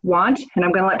you want. And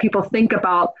I'm going to let people think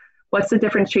about what's the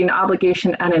difference between an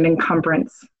obligation and an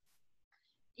encumbrance.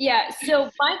 Yeah,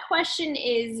 so my question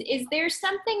is there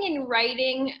something in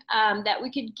writing that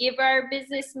we could give our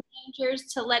business managers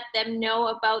to let them know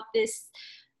about this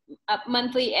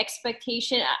monthly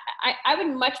expectation? I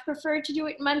would much prefer to do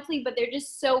it monthly, but they're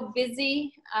just so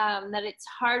busy that it's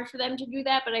hard for them to do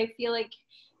that. But I feel like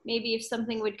maybe if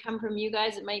something would come from you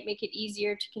guys, it might make it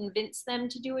easier to convince them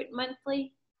to do it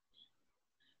monthly.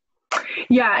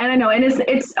 Yeah, and I know, and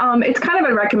it's kind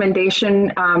of a recommendation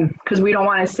because we don't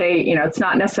want to say, it's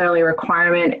not necessarily a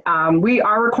requirement.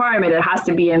 Our requirement, it has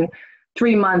to be in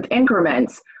 3-month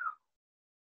increments,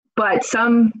 but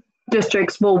some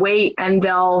districts will wait and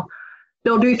they'll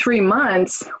do 3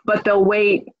 months, but they'll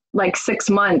wait like 6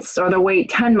 months, or they'll wait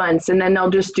 10 months, and then they'll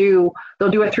do a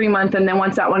 3-month, and then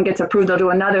once that one gets approved, they'll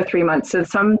do another 3 months. So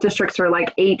some districts are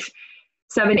like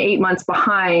 7-8 months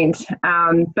behind.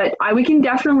 But I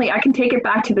can take it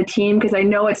back to the team, because I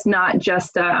know it's not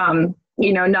just a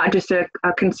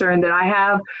concern that I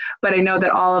have, but I know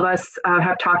that all of us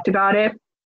have talked about it.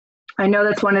 I know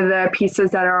that's one of the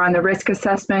pieces that are on the risk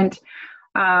assessment.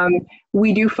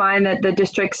 We do find that the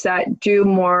districts that do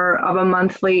more of a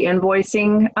monthly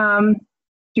invoicing,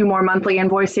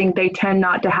 they tend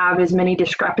not to have as many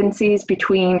discrepancies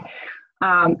between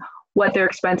what their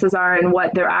expenses are and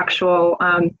what their actual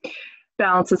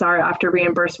balances are after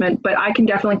reimbursement. But I can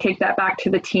definitely take that back to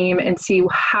the team and see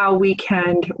how we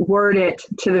can word it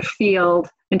to the field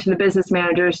and to the business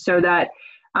managers so that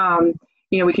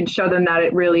we can show them that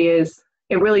it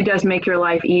really does make your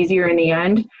life easier in the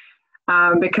end.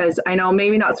 Because I know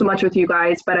maybe not so much with you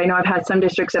guys, but I know I've had some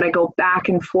districts that I go back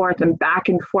and forth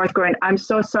going, I'm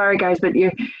so sorry guys, but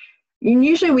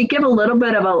usually we give a little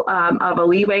bit of a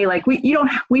leeway. Like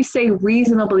we say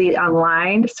reasonably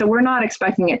aligned. So we're not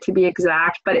expecting it to be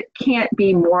exact, but it can't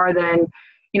be more than,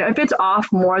 if it's off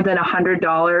more than $100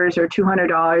 or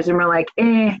 $200 and we're like,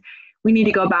 we need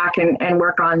to go back and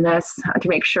work on this to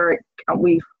make sure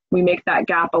we make that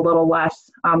gap a little less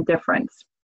difference.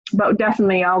 But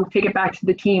definitely I'll take it back to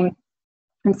the team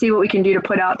and see what we can do to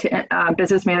put out to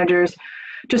business managers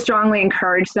to strongly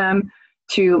encourage them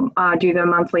to do the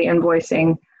monthly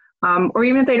invoicing. Or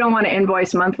even if they don't want to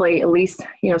invoice monthly, at least,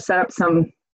 set up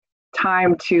some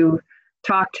time to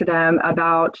talk to them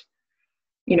about,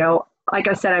 like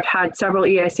I said, I've had several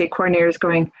ESA coordinators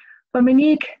going, but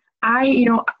Monique, I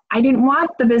didn't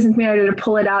want the business manager to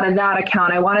pull it out of that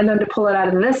account. I wanted them to pull it out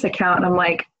of this account. And I'm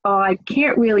like, oh, I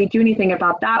can't really do anything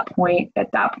about that point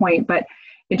at that point, but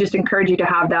it just encourage you to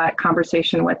have that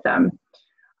conversation with them.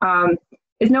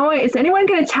 Is anyone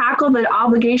going to tackle the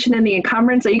obligation and the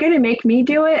encumbrance? Are you going to make me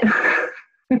do it?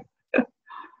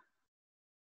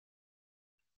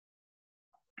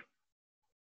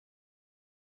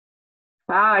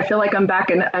 Wow, I feel like I'm back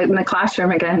in the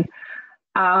classroom again.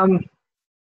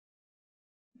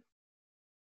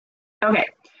 Okay,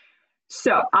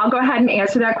 so I'll go ahead and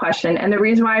answer that question. And the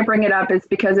reason why I bring it up is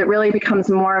because it really becomes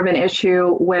more of an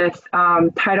issue with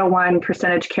Title I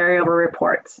percentage carryover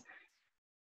reports.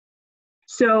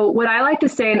 So what I like to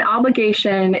say, an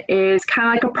obligation is kind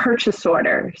of like a purchase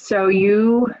order. So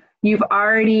you've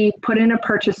already put in a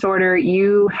purchase order.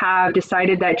 You have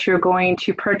decided that you're going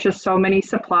to purchase so many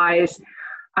supplies.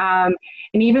 And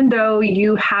even though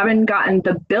you haven't gotten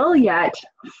the bill yet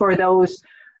for those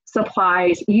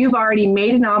supplies, you've already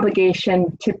made an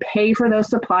obligation to pay for those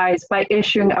supplies by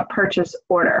issuing a purchase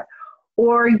order.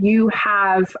 Or you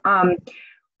have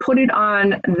put it on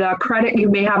the credit, you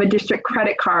may have a district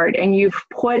credit card and you've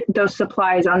put those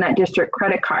supplies on that district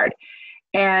credit card.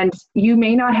 And you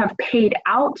may not have paid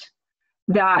out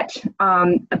that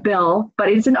bill, but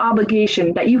it's an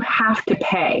obligation that you have to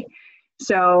pay.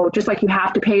 So just like you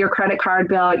have to pay your credit card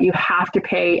bill, you have to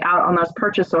pay out on those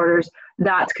purchase orders,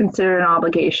 that's considered an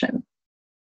obligation.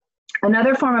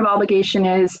 Another form of obligation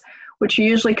is, which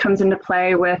usually comes into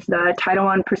play with the Title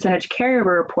I percentage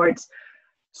carryover reports.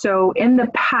 So in the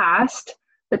past,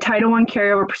 the Title I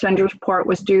carryover percentage report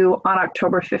was due on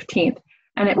October 15th,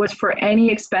 and it was for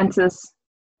any expenses,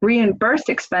 reimbursed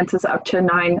expenses up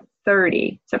to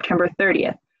September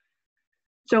 30th.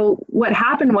 So what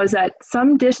happened was that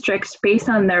some districts, based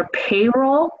on their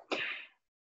payroll,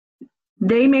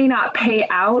 they may not pay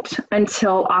out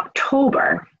until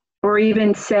October, or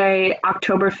even say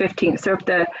October 15th. So if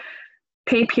the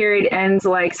pay period ends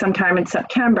like sometime in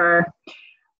September,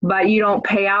 but you don't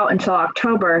pay out until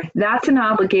October, that's an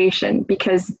obligation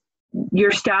because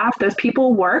your staff, those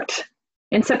people worked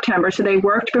in September, so they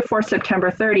worked before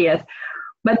September 30th,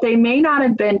 but they may not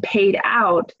have been paid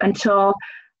out until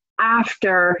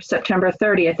after September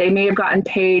 30th. They may have gotten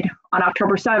paid on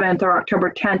October 7th or October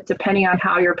 10th, depending on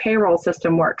how your payroll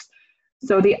system works.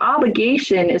 So the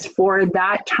obligation is for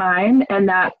that time and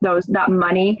that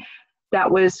money that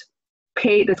was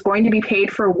paid, that's going to be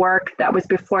paid for work that was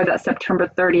before that September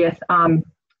 30th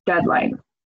deadline.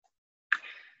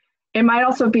 It might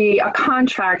also be a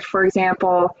contract. For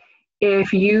example,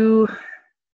 if you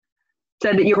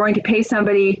said that you're going to pay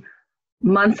somebody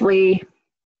monthly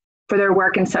for their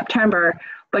work in September,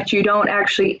 but you don't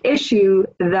actually issue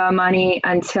the money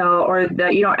until,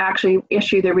 you don't actually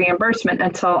issue the reimbursement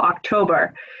until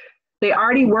October. They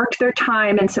already worked their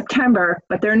time in September,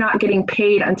 but they're not getting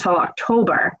paid until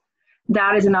October.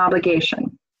 That is an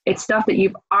obligation. It's stuff that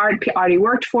you've already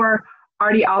worked for,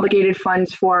 already obligated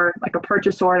funds for, like a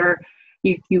purchase order.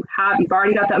 You've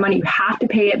already got that money. You have to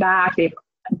pay it back,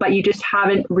 but you just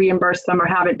haven't reimbursed them or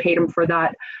haven't paid them for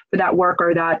that work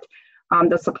or that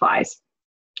the supplies.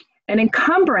 An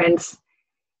encumbrance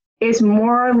is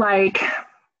more like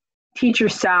teacher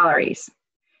salaries.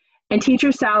 And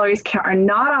teacher salaries are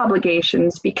not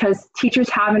obligations because teachers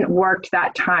haven't worked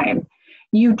that time.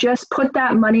 You just put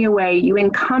that money away, you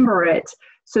encumber it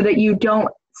so that you don't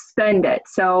spend it.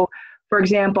 So for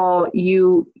example,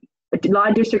 a lot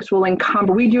of districts will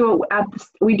encumber. We do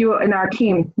it in our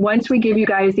team. Once we give you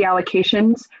guys the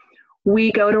allocations,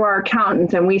 we go to our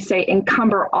accountants and we say,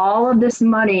 encumber all of this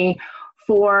money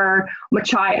for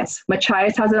Machias.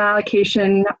 Machias has an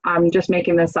allocation, I'm just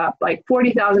making this up, like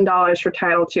 $40,000 for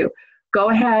Title II. Go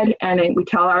ahead and we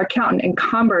tell our accountant,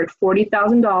 encumbered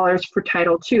 $40,000 for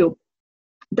Title II.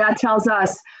 That tells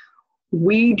us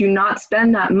we do not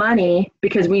spend that money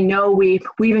because we know we've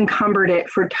encumbered it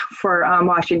for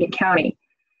Washington County.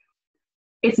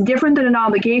 It's different than an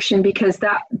obligation because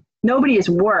that nobody has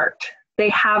worked. They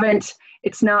haven't,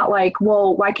 it's not like,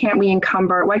 well, why can't we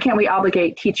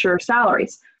obligate teacher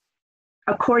salaries?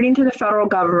 According to the federal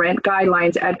government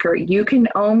guidelines, Edgar, you can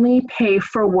only pay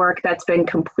for work that's been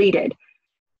completed.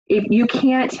 If you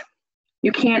can't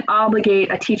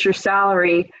obligate a teacher's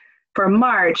salary for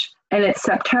March and it's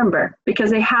September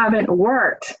because they haven't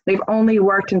worked. They've only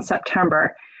worked in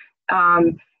September.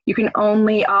 You can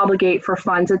only obligate for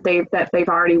funds that they've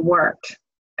already worked.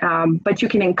 But you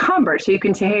can encumber. So you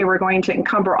can say, hey, we're going to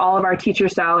encumber all of our teacher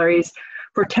salaries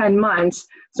for 10 months.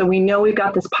 So we know we've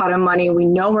got this pot of money. We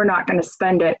know we're not going to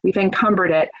spend it. We've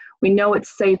encumbered it. We know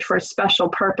it's saved for a special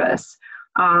purpose.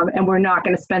 And we're not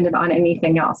going to spend it on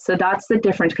anything else. So that's the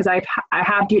difference. Because I've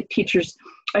had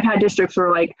districts who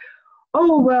are like,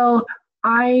 oh, well,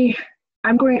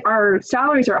 our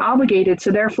salaries are obligated, so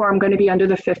therefore I'm going to be under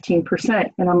the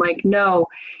 15%. And I'm like, no,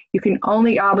 you can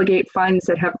only obligate funds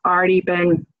that have already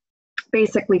been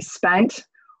basically spent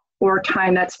or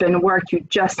time that's been worked. You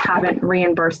just haven't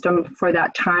reimbursed them for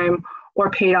that time or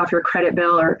paid off your credit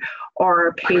bill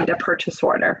or paid the purchase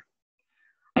order.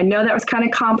 I know that was kind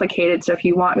of complicated, so if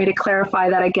you want me to clarify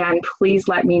that again, please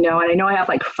let me know. And I know I have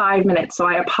like 5 minutes, so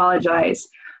I apologize.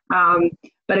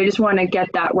 But I just want to get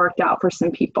that worked out for some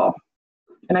people.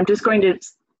 And I'm just going to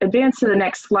advance to the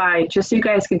next slide just so you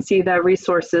guys can see the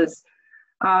resources.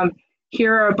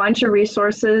 Here are a bunch of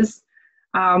resources.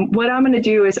 What I'm going to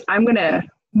do is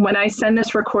when I send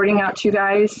this recording out to you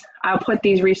guys, I'll put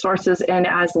these resources in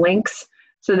as links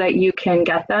so that you can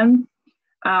get them.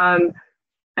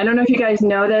 I don't know if you guys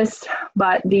know this,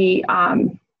 but the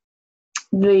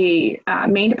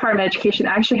Maine Department of Education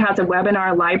actually has a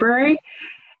webinar library.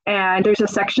 And there's a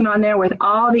section on there with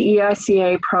all the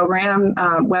ESCA program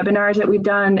webinars that we've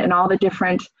done and all the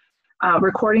different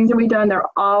recordings that we've done. They're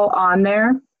all on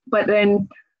there. But then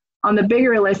on the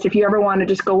bigger list, if you ever want to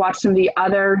just go watch some of the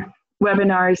other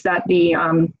webinars that the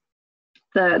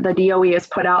the DOE has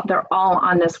put out, they're all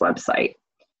on this website,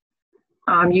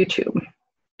 YouTube.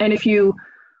 And if you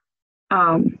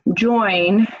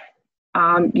join,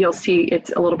 you'll see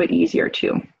it's a little bit easier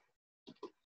too.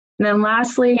 And then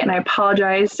lastly, and I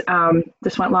apologize,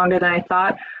 this went longer than I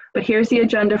thought, but here's the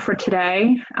agenda for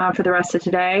today, for the rest of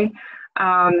today.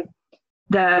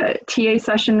 The TA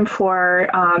session for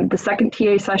the second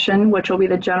TA session, which will be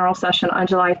the general session on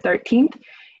July 13th.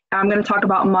 I'm going to talk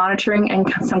about monitoring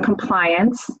and some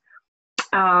compliance.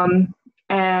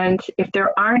 And if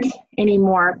there aren't any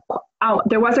more, oh,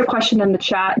 there was a question in the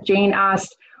chat. Jane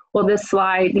asked, will these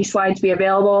slides be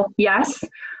available? Yes.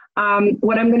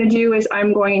 What I'm going to do is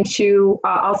I'm going to,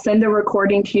 I'll send the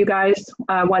recording to you guys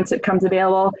once it comes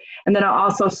available. And then I'll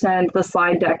also send the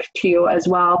slide deck to you as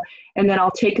well. And then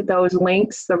I'll take those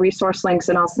links, the resource links,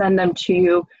 and I'll send them to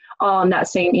you all in that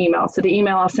same email. So the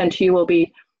email I'll send to you will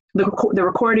be the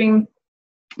recording,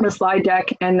 the slide deck,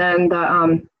 and then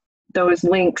the, those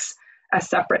links as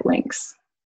separate links.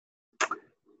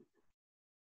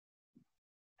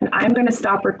 And I'm going to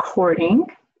stop recording.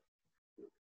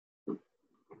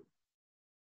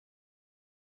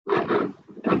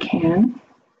 If I can.